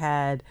 and we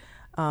had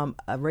a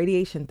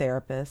radiation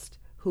therapist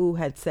who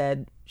had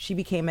said she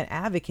became an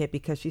advocate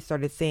because she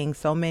started seeing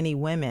so many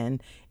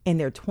women in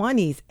their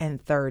 20s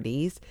and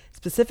 30s,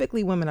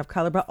 specifically women of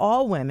color, but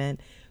all women,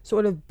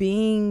 sort of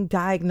being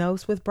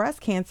diagnosed with breast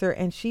cancer.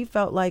 And she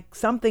felt like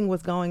something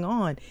was going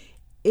on.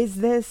 is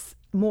this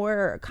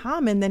more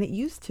common than it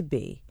used to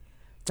be,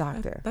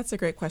 Doctor? That's a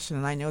great question,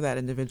 and I know that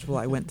individual.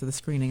 I went to the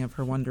screening of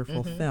her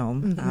wonderful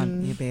film,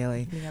 Mia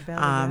Bailey. Mia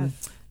Bailey,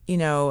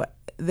 yes.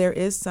 There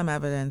is some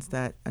evidence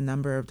that a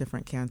number of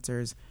different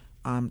cancers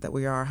that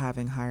we are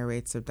having higher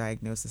rates of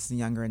diagnosis in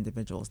younger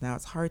individuals. Now,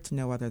 it's hard to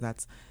know whether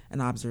that's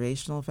an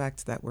observational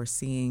effect that we're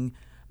seeing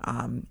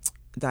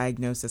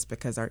diagnosis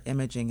because our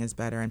imaging is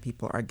better and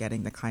people are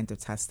getting the kind of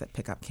tests that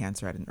pick up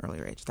cancer at an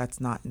earlier age. That's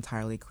not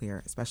entirely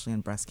clear, especially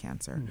in breast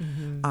cancer.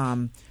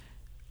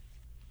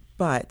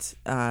 But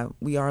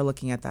we are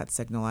looking at that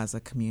signal as a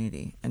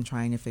community and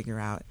trying to figure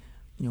out,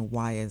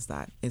 why is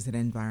that? Is it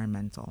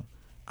environmental?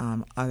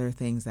 Other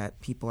things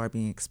that people are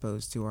being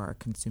exposed to or are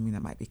consuming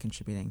that might be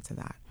contributing to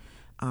that.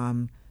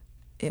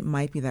 It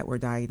might be that we're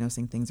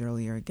diagnosing things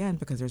earlier again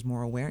because there's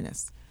more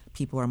awareness.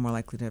 People are more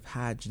likely to have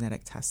had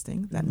genetic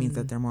testing. That means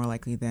that they're more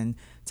likely then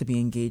to be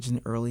engaged in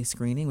early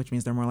screening, which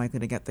means they're more likely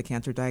to get the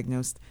cancer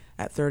diagnosed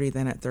at 30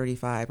 than at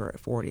 35 or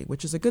at 40,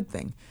 which is a good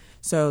thing.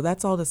 So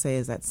that's all to say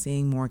is that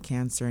seeing more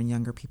cancer in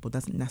younger people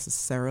doesn't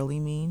necessarily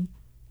mean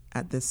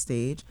at this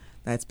stage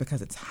that it's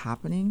because it's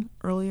happening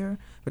earlier,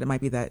 but it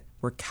might be that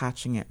we're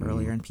catching it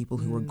earlier in people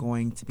who are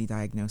going to be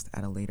diagnosed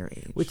at a later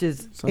age. Which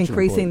is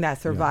increasing that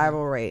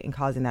survival rate and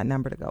causing that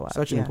number to go up.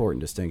 Such an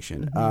important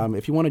distinction.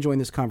 If you want to join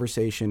this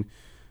conversation,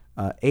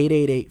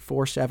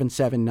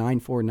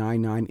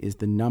 888-477-9499 is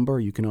the number.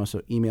 You can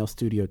also email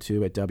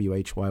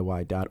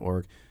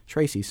studio2@whyy.org.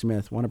 Tracy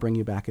Smith, want to bring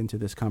you back into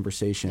this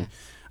conversation.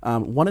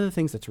 One of the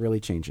things that's really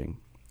changing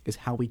is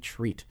how we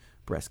treat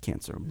breast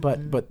cancer.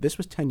 But this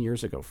was 10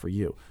 years ago for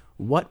you.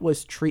 What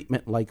was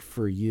treatment like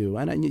for you?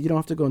 And you don't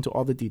have to go into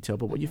all the detail,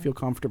 but what you feel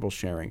comfortable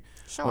sharing.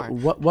 Sure.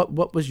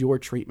 What was your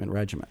treatment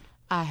regimen?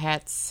 I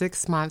had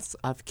 6 months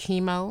of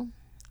chemo.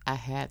 I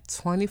had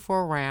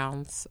 24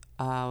 rounds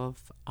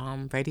of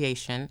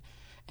radiation,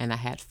 and I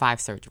had 5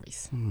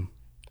 surgeries.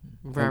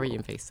 Very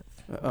invasive.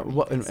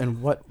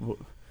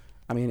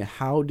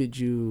 How did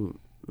you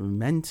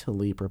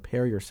mentally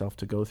prepare yourself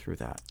to go through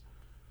that?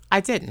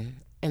 I didn't.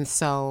 And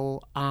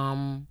so,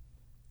 and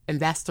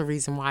that's the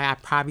reason why I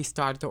probably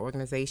started the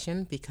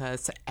organization,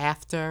 because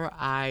after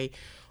I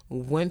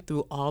went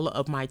through all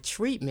of my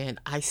treatment,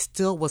 I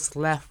still was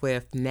left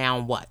with, now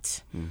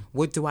what?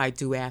 What do I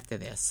do after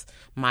this?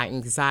 My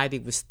anxiety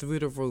was through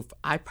the roof.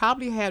 I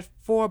probably had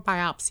 4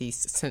 biopsies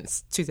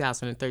since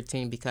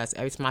 2013 because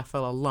every time I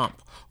feel a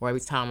lump or every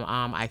time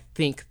I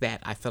think that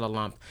I feel a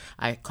lump,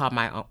 I call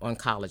my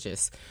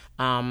oncologist.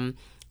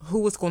 Who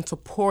was going to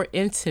pour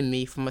into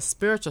me from a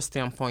spiritual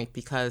standpoint,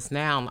 because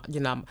now,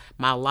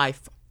 my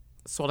life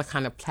sort of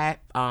kind of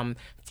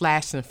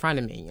flashed in front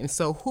of me. And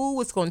so who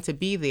was going to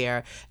be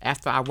there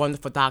after our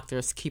wonderful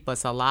doctors keep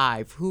us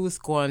alive? Who was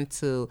going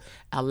to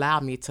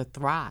allow me to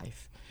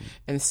thrive?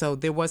 And so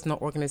there was no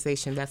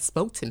organization that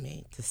spoke to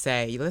me to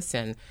say,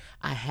 listen,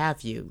 I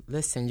have you.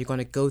 Listen, you're going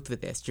to go through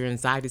this. Your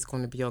anxiety is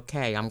going to be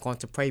okay. I'm going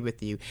to pray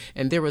with you.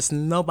 And there was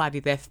nobody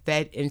that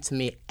fed into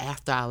me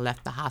after I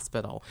left the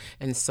hospital.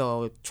 And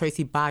so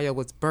Tracy Bio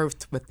was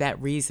birthed with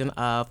that reason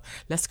of,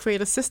 let's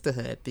create a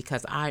sisterhood,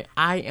 because I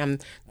am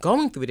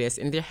going through this,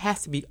 and there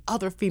has to be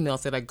other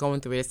females that are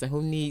going through this and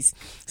who needs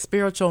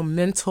spiritual,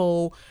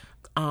 mental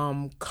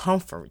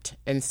comfort.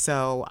 And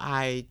so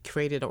I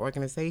created an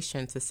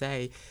organization to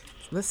say,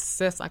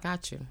 listen, sis, I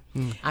got you.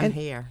 I'm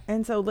here.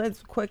 And so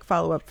let's quick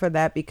follow up for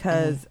that,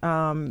 because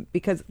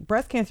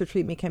breast cancer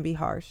treatment can be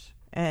harsh,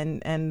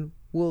 and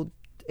we'll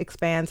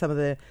expand some of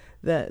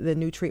the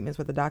new treatments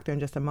with the doctor in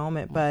just a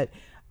moment. But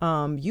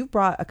you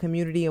brought a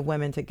community of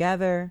women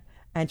together,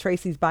 and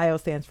Tracy's Bio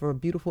stands for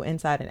Beautiful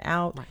Inside and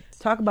Out. Right.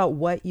 Talk about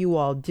what you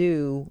all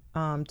do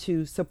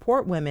to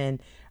support women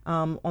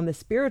on the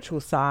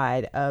spiritual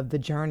side of the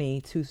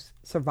journey to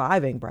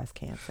surviving breast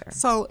cancer.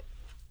 So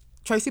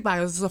Tracy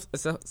Bio is a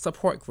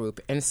support group.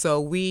 And so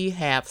we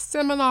have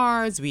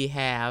seminars, we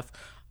have,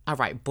 I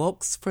write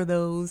books for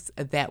those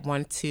that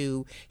want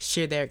to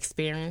share their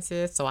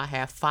experiences. So I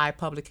have 5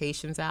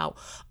 publications out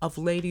of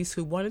ladies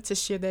who wanted to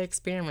share their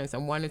experience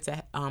and wanted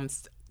to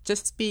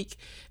just speak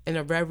in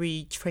a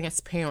very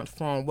transparent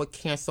form what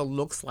cancer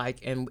looks like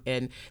and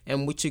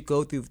what you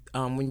go through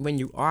when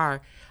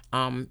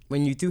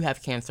you do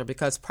have cancer.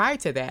 Because prior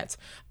to that,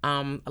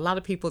 a lot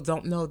of people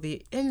don't know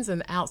the ins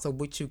and outs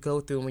of what you go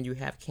through when you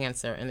have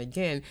cancer. And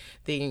again,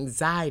 the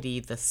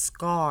anxiety, the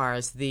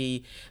scars,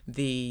 the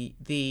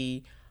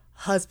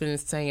husband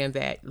saying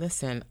that,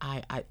 listen,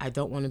 I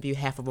don't want to be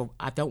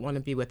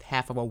with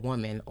half of a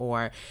woman,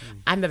 or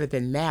I've never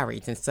been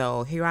married, and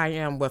so here I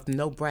am with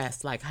no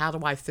breasts. Like, how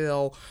do I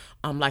feel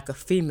like a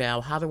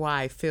female? How do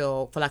I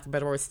feel, for lack of a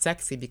better word,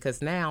 sexy,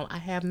 because now I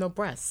have no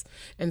breasts?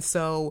 And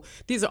so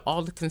these are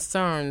all the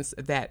concerns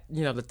that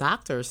the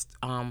doctors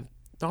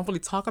don't really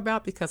talk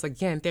about, because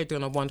again, they're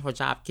doing a wonderful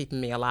job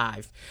keeping me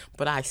alive,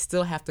 but I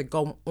still have to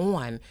go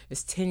on.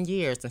 It's 10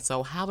 years. And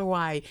so how do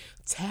I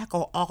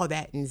tackle all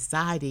that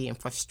anxiety and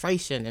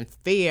frustration and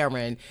fear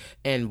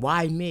and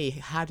why me?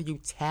 How do you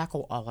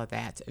tackle all of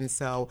that? And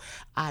so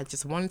I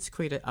just wanted to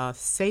create a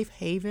safe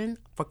haven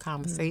for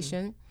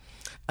conversation.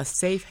 a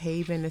safe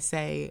haven to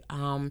say,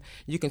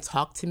 you can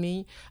talk to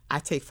me. I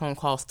take phone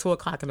calls 2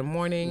 o'clock in the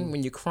morning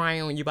when you're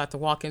crying, when you're about to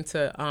walk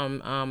into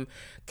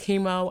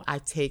chemo. I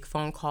take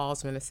phone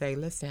calls when they say,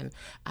 listen,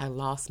 I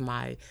lost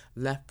my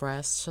left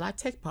breast. Should I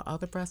take my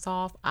other breast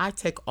off? I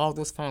take all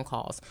those phone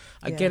calls.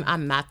 Again,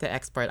 I'm not the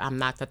expert. I'm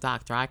not the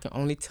doctor. I can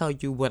only tell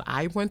you what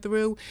I went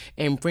through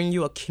and bring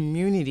you a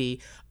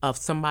community of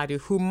somebody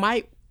who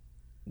might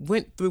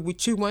went through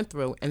what you went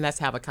through, and let's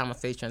have a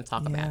conversation and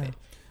talk about it.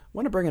 I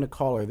want to bring in a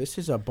caller. This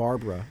is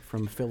Barbara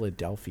from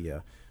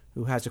Philadelphia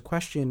who has a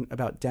question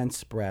about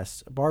dense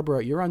breasts.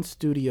 Barbara, you're on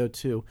Studio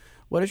 2.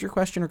 What is your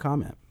question or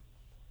comment?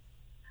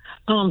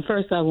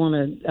 First, I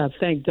want to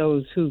thank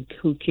those who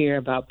care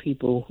about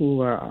people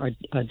who are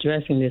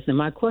addressing this. And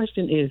my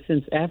question is,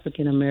 since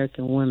African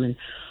American women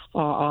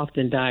are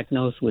often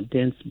diagnosed with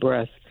dense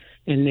breasts,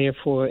 and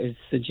therefore it's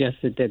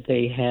suggested that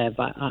they have,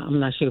 I'm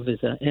not sure if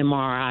it's an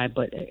MRI,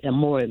 but a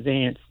more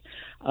advanced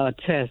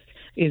test.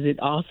 Is it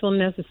also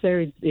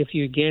necessary, if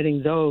you're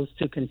getting those,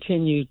 to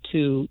continue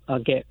to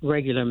get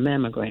regular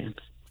mammograms?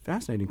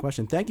 Fascinating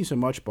question. Thank you so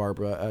much,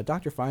 Barbara.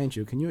 Dr.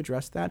 Feinju, can you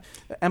address that?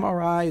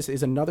 MRI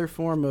is another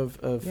form of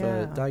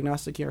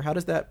diagnostic here. How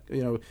does that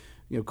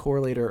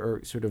correlate or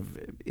sort of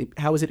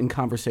how is it in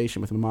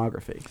conversation with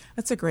mammography?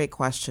 That's a great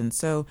question.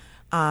 So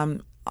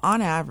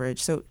on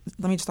average, so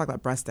let me just talk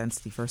about breast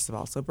density first of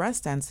all. So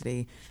breast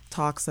density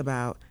talks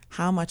about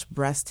how much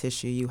breast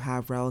tissue you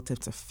have relative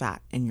to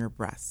fat in your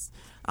breasts.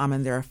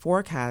 And there are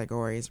 4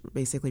 categories,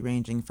 basically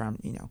ranging from,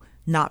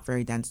 not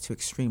very dense to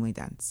extremely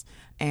dense.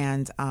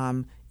 And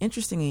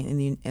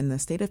interestingly, in the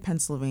state of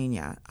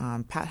Pennsylvania,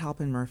 Pat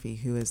Halpin Murphy,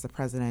 who is the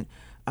president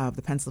of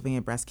the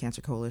Pennsylvania Breast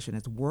Cancer Coalition,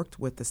 has worked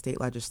with the state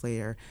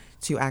legislature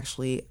to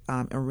actually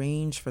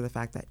arrange for the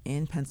fact that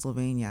in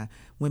Pennsylvania,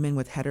 women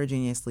with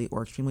heterogeneously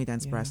or extremely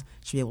dense breasts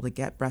should be able to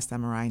get breast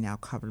MRI now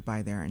covered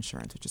by their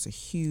insurance, which is a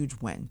huge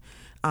win.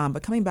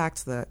 But coming back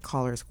to the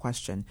caller's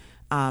question,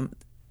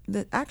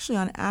 that actually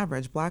on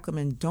average, Black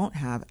women don't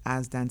have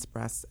as dense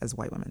breasts as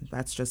white women.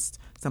 That's just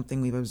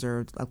something we've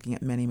observed looking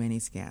at many, many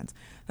scans.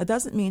 That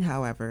doesn't mean,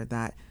 however,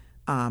 that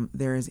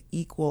there is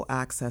equal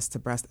access to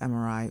breast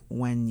MRI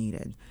when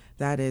needed.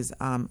 That is,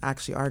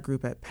 actually our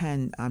group at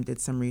Penn did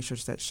some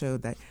research that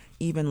showed that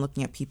even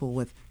looking at people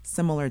with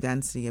similar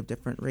density of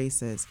different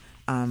races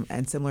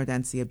and similar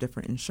density of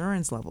different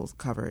insurance levels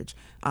coverage,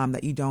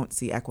 that you don't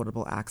see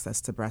equitable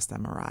access to breast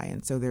MRI.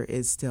 And so there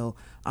is still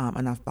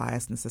enough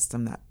bias in the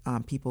system that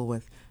people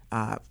with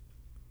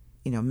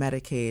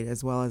Medicaid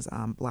as well as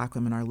Black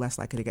women are less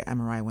likely to get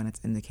MRI when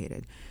it's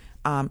indicated.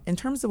 In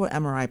terms of what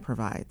MRI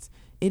provides,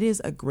 it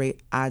is a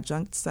great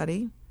adjunct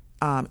study.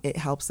 It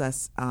helps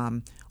us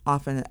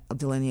often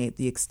delineate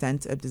the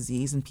extent of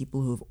disease in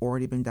people who have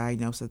already been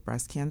diagnosed with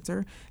breast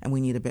cancer, and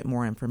we need a bit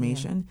more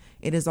information.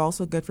 Yeah. It is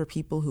also good for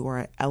people who are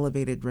at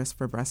elevated risk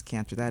for breast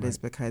cancer. That is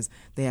because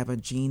they have a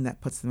gene that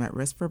puts them at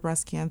risk for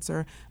breast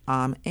cancer,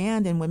 and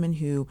in women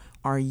who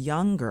are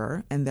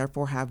younger and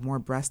therefore have more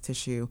breast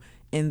tissue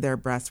in their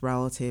breasts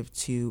relative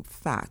to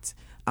fat.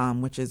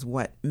 Which is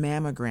what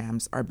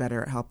mammograms are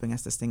better at helping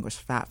us distinguish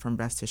fat from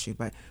breast tissue.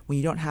 But when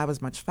you don't have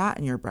as much fat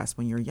in your breast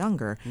when you're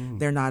younger,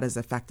 they're not as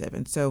effective.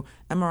 And so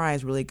MRI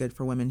is really good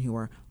for women who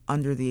are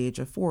under the age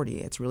of 40.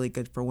 It's really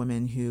good for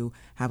women who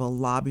have a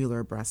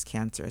lobular breast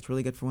cancer. It's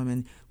really good for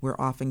women who are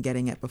often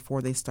getting it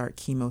before they start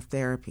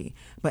chemotherapy.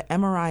 But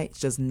MRI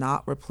does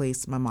not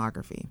replace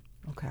mammography.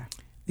 Okay.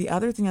 The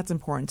other thing that's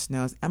important to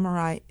know is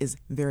MRI is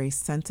very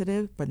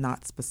sensitive but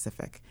not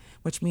specific,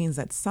 which means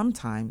that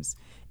sometimes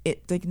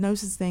it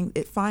diagnoses things,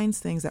 it finds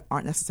things that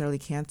aren't necessarily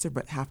cancer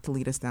but have to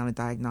lead us down a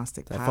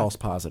diagnostic path. False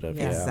positive.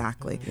 Yeah.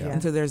 Exactly. Yeah.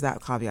 And so there's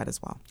that caveat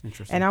as well.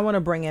 Interesting. And I want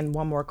to bring in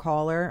one more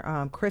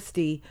caller.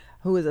 Christy,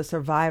 who is a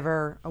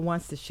survivor,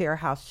 wants to share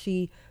how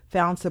she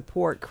found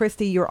support.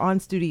 Christy, you're on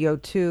Studio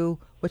 2.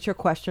 What's your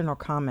question or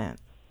comment?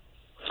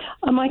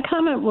 My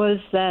comment was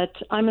that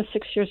I'm a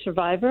 6-year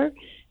survivor,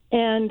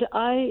 and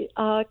I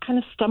kind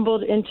of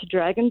stumbled into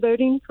dragon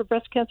boating for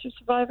breast cancer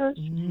survivors,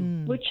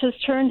 which has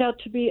turned out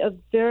to be a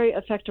very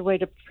effective way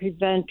to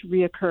prevent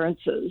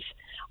reoccurrences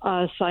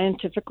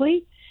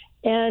scientifically.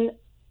 And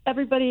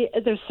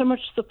there's so much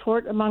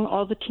support among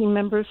all the team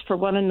members for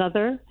one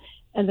another,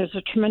 and there's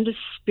a tremendous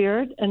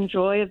spirit and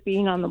joy of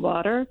being on the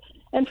water.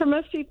 And for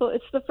most people,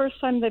 it's the first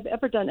time they've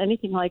ever done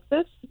anything like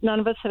this. None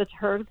of us had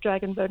heard of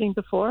dragon boating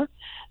before.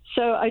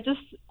 So I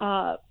just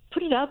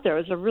put it out there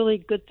as a really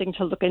good thing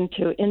to look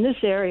into. In this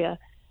area,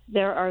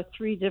 there are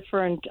 3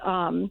 different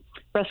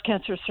breast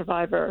cancer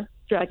survivor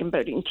dragon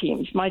boating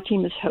teams. My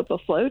team is Hope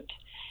Afloat,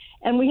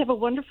 and we have a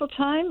wonderful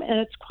time, and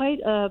it's quite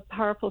a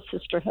powerful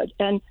sisterhood.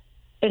 And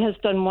it has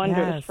done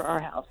wonders for our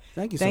house.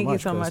 Thank you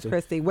so much,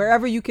 Christy.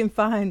 Wherever you can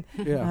find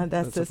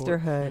that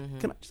sisterhood.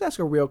 Can I just ask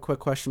a real quick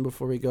question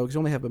before we go? Because we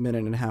only have a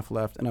minute and a half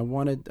left. And I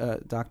wanted,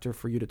 Doctor,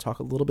 for you to talk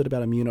a little bit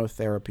about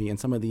immunotherapy and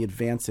some of the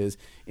advances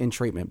in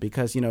treatment.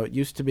 Because, it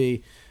used to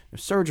be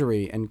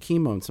surgery and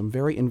chemo and some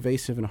very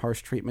invasive and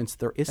harsh treatments.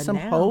 There is some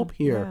hope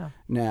here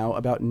now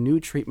about new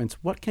treatments.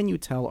 What can you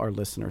tell our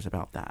listeners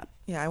about that?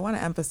 Yeah, I want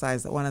to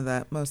emphasize that one of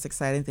the most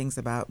exciting things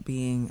about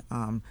being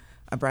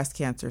a breast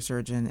cancer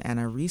surgeon and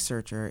a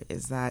researcher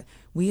is that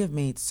we have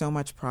made so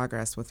much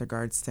progress with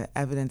regards to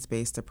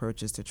evidence-based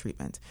approaches to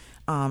treatment.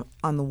 On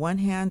the one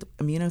hand,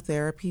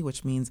 immunotherapy,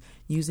 which means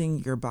using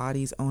your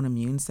body's own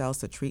immune cells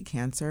to treat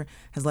cancer,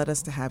 has led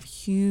us to have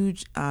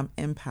huge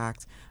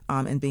impact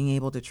in being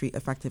able to treat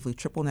effectively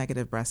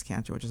triple-negative breast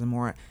cancer, which is a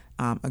more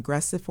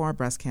aggressive form of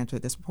breast cancer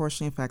that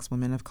disproportionately affects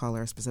women of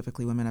color,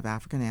 specifically women of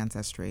African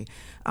ancestry.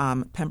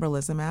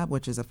 Pembrolizumab,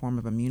 which is a form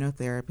of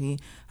immunotherapy,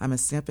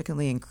 has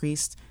significantly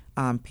increased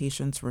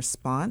patients'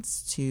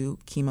 response to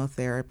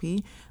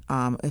chemotherapy.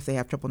 If they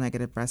have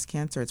triple-negative breast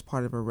cancer, it's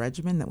part of a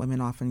regimen that women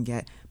often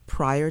get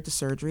prior to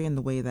surgery, and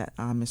the way that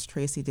Ms.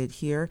 Tracy did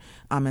here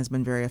has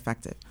been very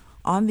effective.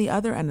 On the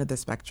other end of the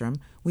spectrum,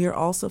 we are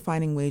also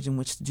finding ways in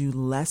which to do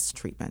less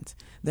treatment.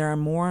 There are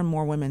more and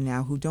more women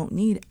now who don't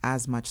need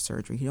as much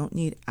surgery, who don't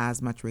need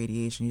as much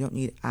radiation, who don't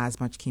need as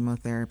much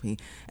chemotherapy.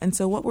 And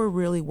so what we're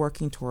really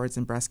working towards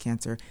in breast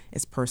cancer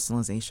is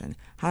personalization,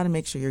 how to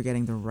make sure you're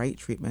getting the right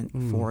treatment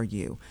for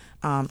you.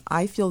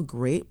 I feel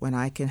great when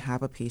I can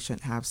have a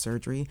patient have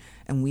surgery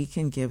and we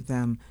can give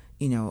them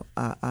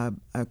a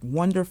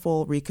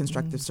wonderful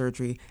reconstructive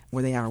surgery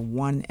where they are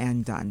one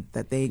and done,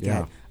 that they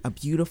get a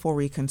beautiful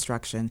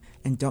reconstruction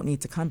and don't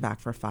need to come back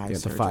for five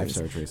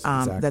surgeries.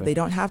 Exactly. That they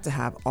don't have to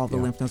have all the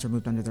lymph nodes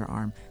removed under their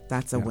arm.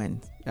 That's a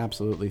win.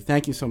 Absolutely.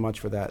 Thank you so much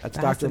for that. That's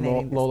Dr.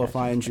 Lola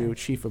Feinju,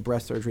 Chief of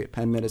Breast Surgery at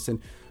Penn Medicine.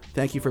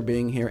 Thank you for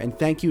being here. And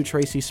thank you,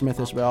 Tracy Smith,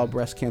 as well,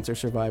 breast cancer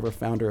survivor,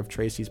 founder of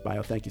Tracy's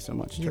Bio. Thank you so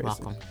much, Tracy. You're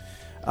welcome.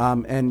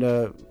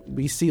 And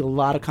we see a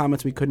lot of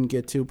comments we couldn't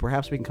get to.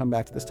 Perhaps we can come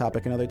back to this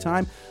topic another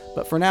time.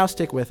 But for now,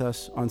 stick with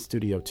us on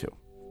Studio 2.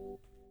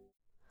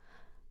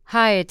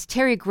 Hi, it's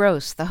Terry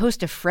Gross, the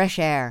host of Fresh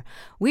Air.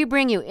 We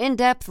bring you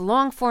in-depth,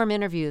 long-form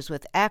interviews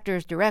with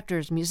actors,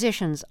 directors,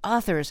 musicians,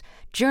 authors,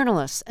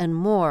 journalists, and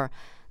more.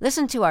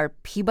 Listen to our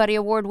Peabody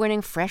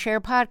Award-winning Fresh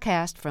Air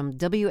podcast from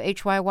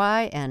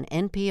WHYY and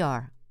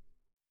NPR.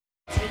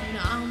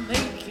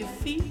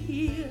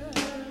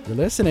 You're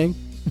listening.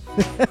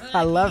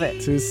 I love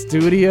it. To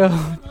Studio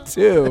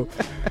 2.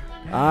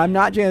 I'm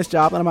not Janice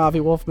Joplin. I'm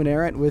Avi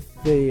Wolfman-Arent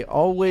with the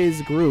always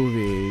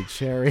groovy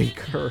Cherry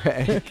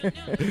Craig.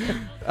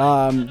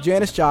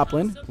 Janice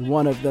Joplin,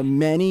 one of the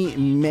many,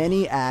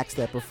 many acts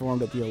that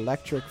performed at the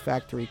Electric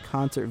Factory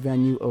concert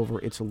venue over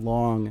its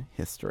long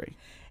history.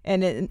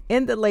 And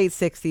in the late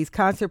 60s,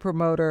 concert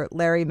promoter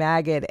Larry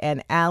Magid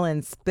and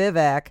Alan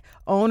Spivak,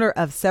 owner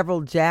of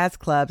several jazz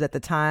clubs at the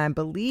time,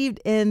 believed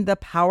in the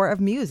power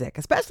of music,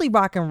 especially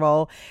rock and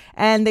roll.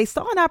 And they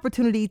saw an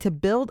opportunity to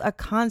build a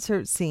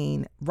concert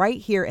scene right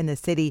here in the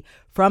city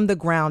from the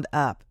ground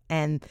up.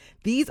 And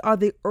these are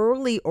the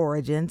early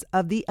origins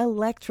of the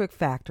Electric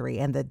Factory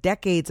and the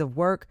decades of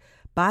work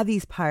by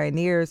these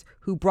pioneers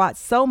who brought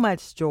so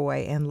much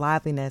joy and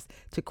liveliness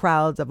to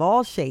crowds of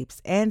all shapes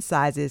and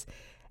sizes.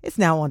 It's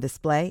now on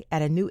display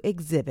at a new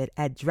exhibit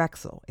at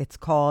Drexel. It's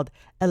called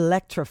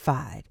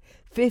Electrified,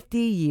 50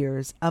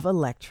 Years of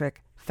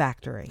Electric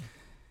Factory.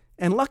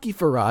 And lucky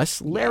for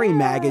us, Larry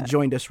Magid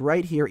joined us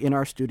right here in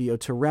our studio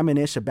to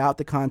reminisce about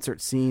the concert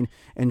scene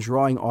and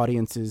drawing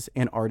audiences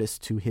and artists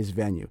to his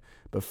venue.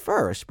 But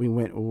first, we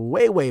went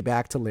way, way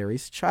back to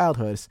Larry's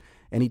childhood,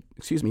 and he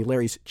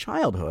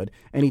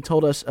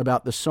told us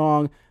about the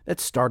song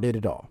that started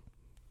it all.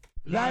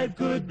 Life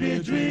could be a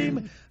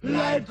dream,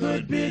 life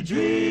could be a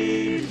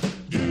dream.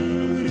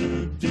 Do,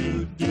 do,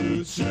 do,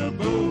 do,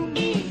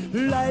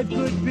 shaboom. Life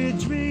could be a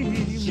dream.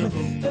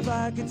 If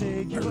I could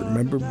take you. I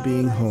remember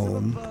being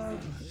home,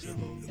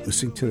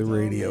 listening to the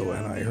radio,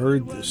 and I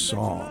heard this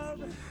song,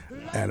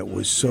 and it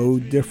was so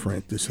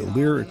different. The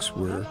lyrics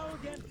were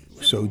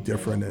so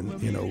different, and,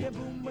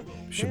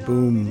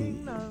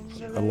 shaboom,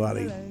 a lot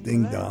of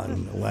ding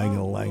dong, lang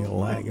a lang a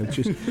lang. It's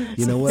just,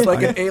 you know what? It's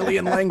like an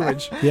alien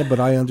language. Yeah, but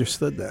I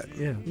understood that.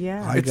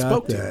 Yeah. I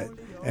got that.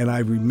 And I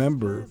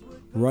remember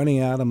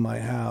running out of my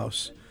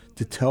house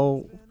to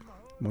tell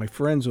my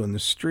friends on the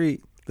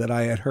street that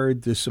I had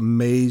heard this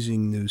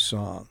amazing new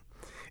song.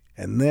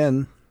 And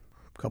then,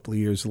 a couple of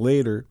years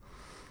later,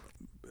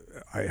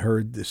 I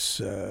heard this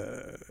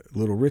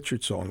Little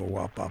Richard song, a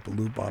wop bop a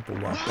loop bop a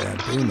wop bam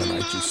boom, and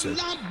I just said,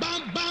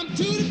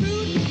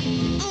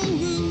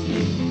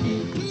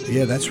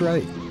 yeah, that's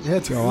right.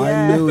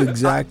 I knew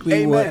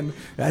exactly what.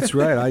 That's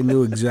right. I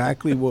knew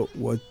exactly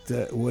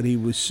what he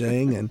was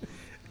saying, and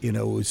it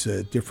was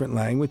a different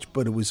language,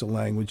 but it was a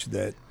language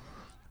that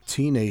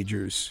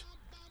teenagers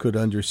could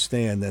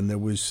understand, and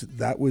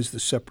that was the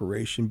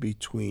separation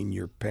between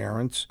your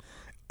parents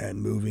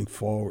and moving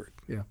forward.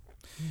 Yeah.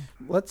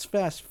 Let's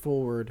fast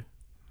forward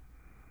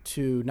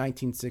to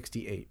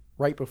 1968,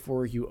 right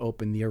before you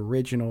opened the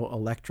original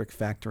Electric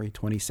Factory,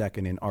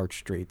 22nd and Arch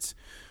Streets.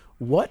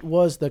 What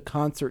was the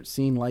concert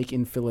scene like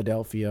in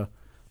Philadelphia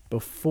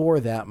before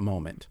that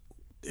moment?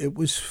 It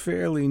was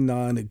fairly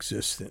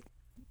non-existent.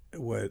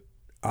 What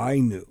I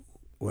knew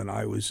when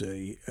I was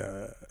a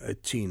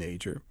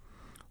teenager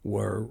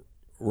were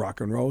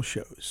rock and roll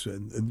shows,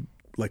 and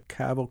like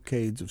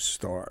cavalcades of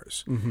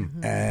stars.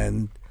 Mm-hmm.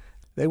 And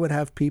they would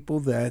have people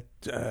that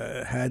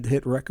had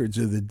hit records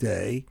of the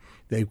day.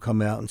 They'd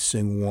come out and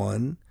sing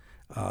one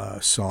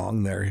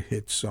song, their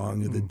hit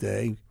song of the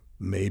day,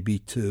 maybe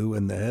two,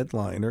 and the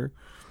headliner.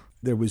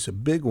 There was a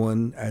big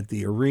one at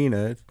the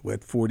arena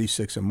at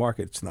 46 and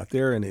Market. It's not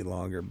there any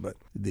longer, but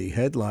the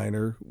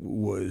headliner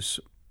was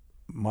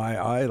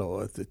my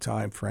idol at the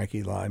time,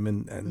 Frankie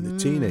Lyman and the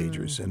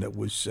Teenagers, and it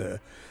was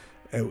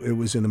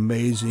an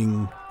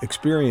amazing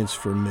experience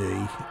for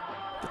me.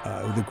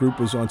 The group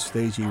was on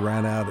stage. He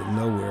ran out of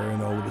nowhere,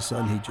 and all of a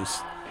sudden he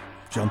just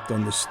jumped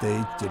on the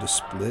stage, did a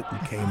split,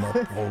 and came up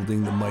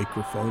holding the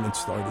microphone and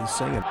started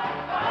singing.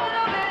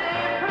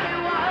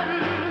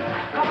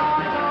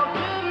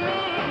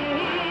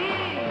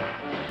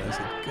 I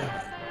said,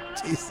 God,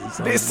 Jesus,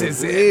 this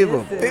is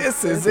evil.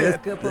 This is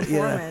it. Good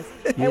performance.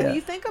 And when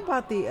you think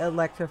about the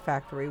Electric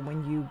Factory,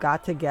 when you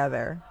got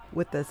together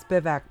with the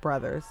Spivak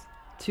brothers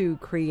to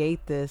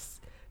create this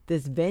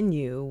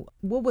venue,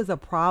 what was a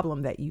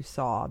problem that you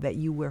saw that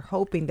you were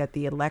hoping that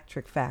the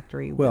Electric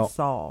Factory would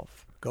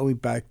solve? Going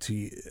back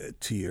to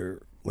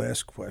your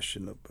last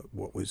question about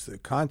what was the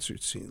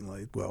concert scene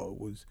like, well, it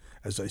was,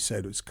 as I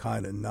said, it was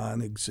kind of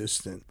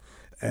non-existent.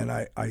 And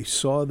I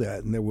saw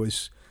that, and there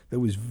was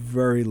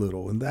very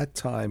little. In that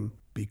time,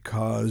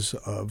 because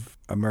of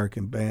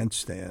American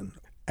Bandstand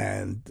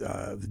and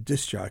the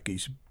disc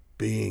jockeys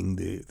being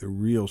the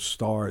real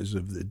stars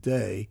of the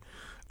day,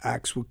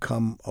 acts would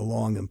come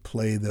along and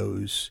play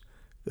those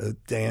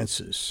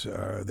dances.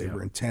 They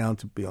were in town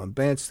to be on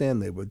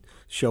Bandstand. They would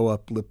show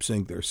up, lip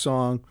sync their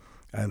song,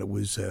 and it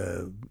was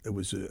a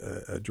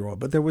draw.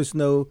 But there was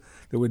no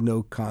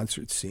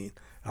concert scene.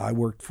 I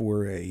worked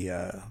for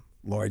a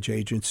large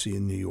agency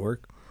in New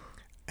York,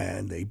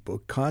 and they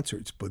booked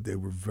concerts, but there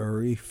were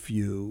very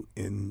few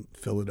in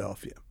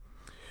Philadelphia.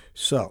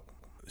 So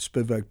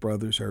Spivak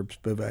brothers, Herb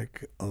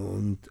Spivak,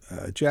 owned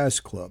a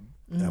jazz club.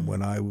 And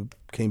when I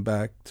came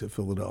back to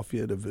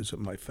Philadelphia to visit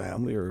my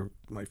family or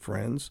my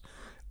friends,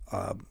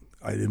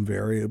 I'd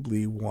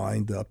invariably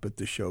wind up at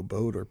the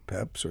Showboat or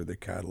Peps or the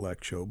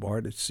Cadillac Show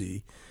Bar to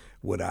see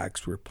what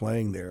acts were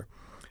playing there.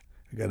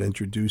 I got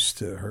introduced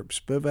to Herb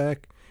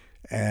Spivak,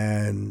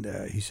 and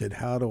he said,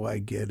 "How do I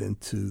get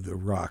into the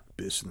rock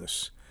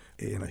business?"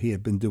 He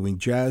had been doing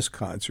jazz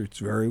concerts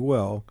very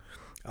well,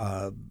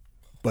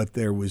 but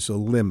there was a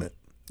limit.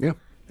 Yeah.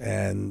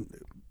 And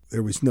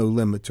there was no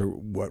limit to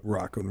what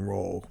rock and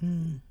roll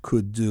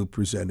could do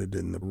presented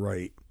in the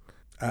right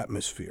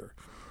atmosphere.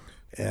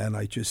 And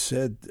I just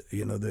said,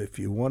 that if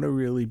you want to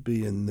really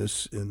be in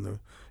the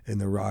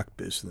rock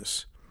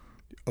business,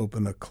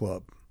 open a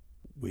club.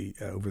 We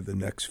over the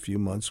next few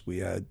months we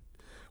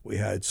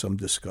had some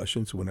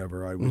discussions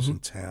whenever I was in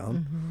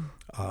town.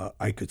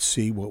 I could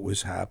see what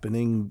was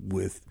happening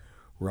with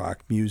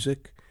rock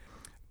music,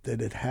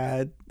 that it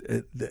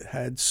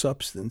had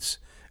substance,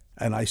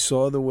 and I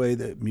saw the way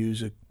that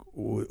music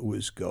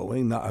was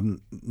going.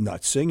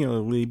 Not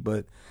singularly,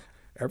 but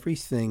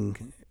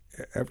everything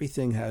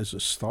has a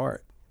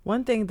start.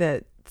 One thing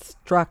that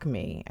struck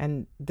me,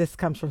 and this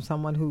comes from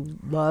someone who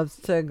loves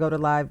to go to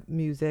live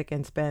music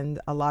and spend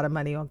a lot of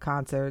money on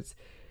concerts,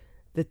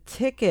 the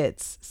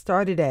tickets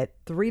started at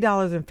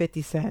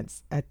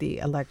 $3.50 at the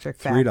Electric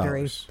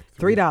Factory.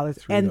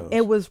 $3. And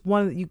it was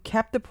you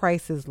kept the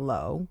prices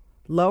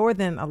lower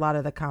than a lot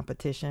of the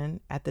competition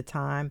at the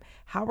time.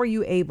 How were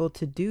you able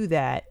to do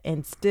that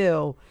and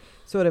still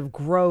sort of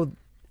grow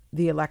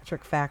the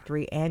Electric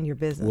Factory and your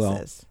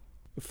businesses? Well,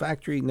 the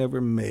factory never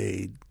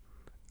made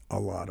a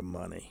lot of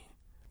money,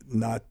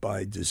 not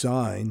by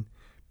design,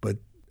 but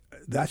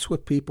that's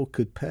what people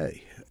could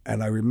pay.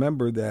 And I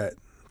remember that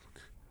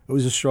it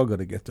was a struggle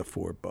to get to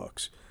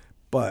 $4.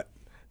 But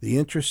the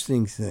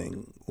interesting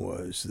thing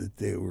was that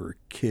there were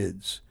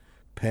kids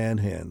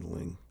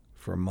panhandling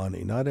for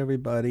money. Not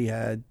everybody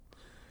had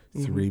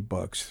 $3,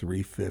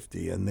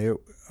 $3.50, and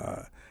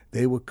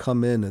they would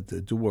come in at the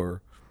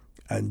door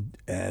and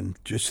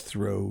just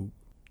throw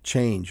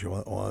change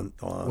on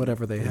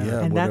whatever they had.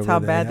 And that's how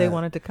bad they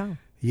wanted to come.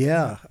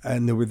 Yeah,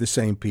 and there were the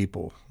same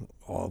people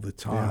all the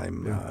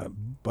time. Yeah.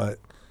 But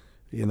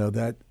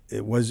that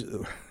it was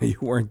you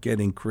weren't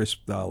getting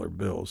crisp dollar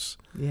bills.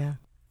 Yeah.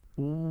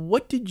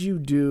 What did you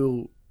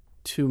do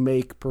to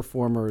make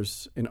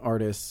performers and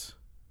artists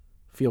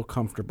feel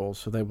comfortable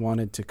so they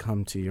wanted to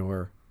come to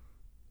your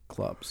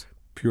clubs?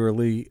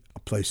 Purely a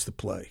place to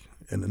play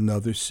in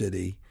another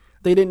city.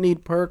 They didn't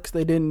need perks.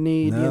 They didn't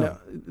need,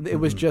 it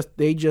was just,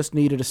 they just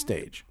needed a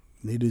stage.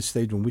 Needed a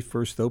stage. When we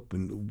first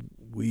opened,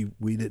 we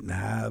didn't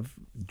have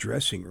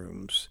dressing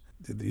rooms.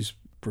 These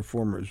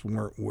performers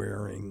weren't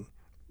wearing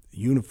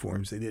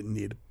uniforms. They didn't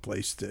need a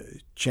place to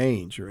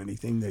change or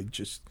anything. They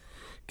just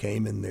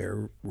came in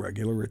their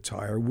regular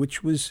attire,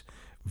 which was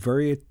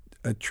very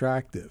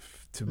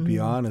attractive, to be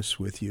honest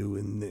with you,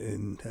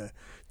 and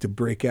to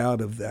break out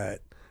of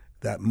that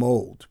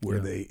mold where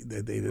they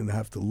didn't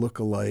have to look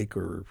alike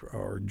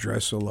or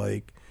dress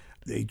alike.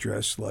 They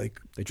dress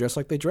like they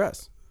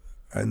dress,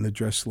 and they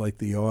dress like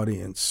the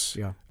audience.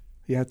 Yeah,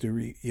 you have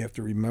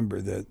to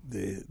remember that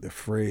the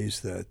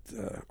phrase that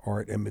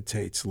art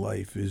imitates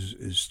life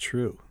is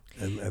true.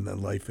 And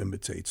then life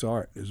imitates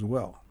art as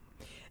well.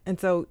 And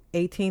so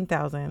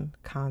 18,000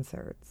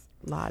 concerts,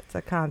 lots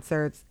of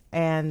concerts.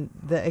 And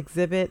the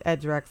exhibit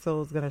at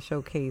Drexel is going to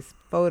showcase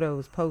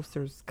photos,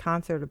 posters,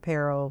 concert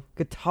apparel,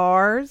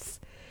 guitars.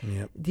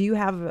 Yep. Do you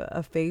have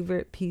a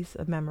favorite piece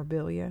of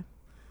memorabilia?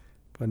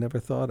 I never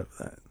thought of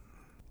that.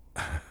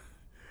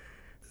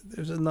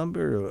 There's a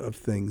number of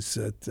things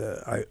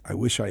that I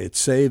wish I had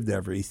saved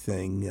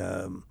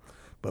everything.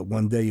 But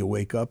one day you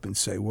wake up and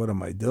say, what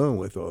am I doing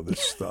with all this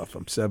stuff?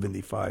 I'm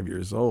 75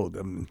 years old.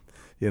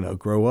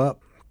 Grow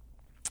up.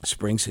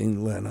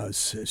 Springsteen lent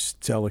us his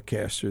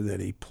Telecaster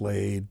that he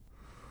played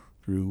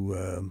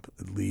through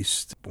at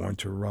least Born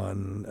to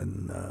Run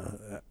and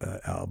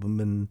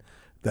album, and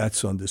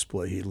that's on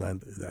display. He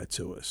lent that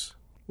to us.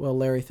 Well,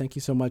 Larry, thank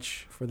you so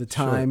much for the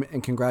time,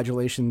 and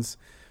congratulations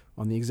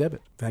on the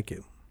exhibit. Thank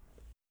you.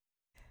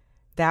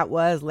 That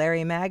was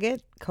Larry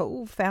Magid,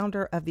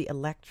 co-founder of the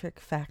Electric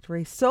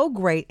Factory. So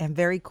great and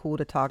very cool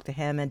to talk to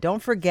him. And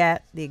don't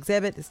forget, the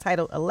exhibit is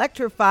titled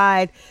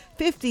Electrified,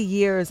 50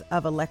 Years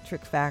of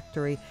Electric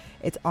Factory.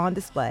 It's on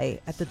display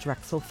at the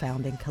Drexel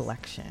Founding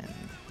Collection.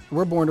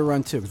 We're Born to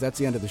Run, too, because that's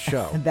the end of the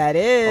show. That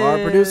is.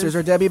 Our producers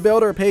are Debbie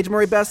Builder, Paige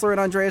Marie Bessler, and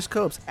Andreas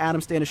Copes. Adam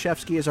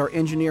Stanishevsky is our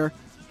engineer.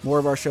 More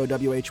of our show,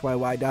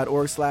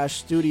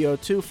 WHYY.org/Studio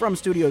 2. From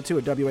Studio 2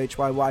 at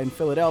WHYY in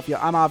Philadelphia,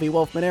 I'm Avi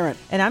Wolfman-Arent.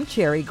 And I'm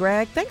Cherry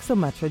Gregg. Thanks so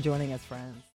much for joining us, friends.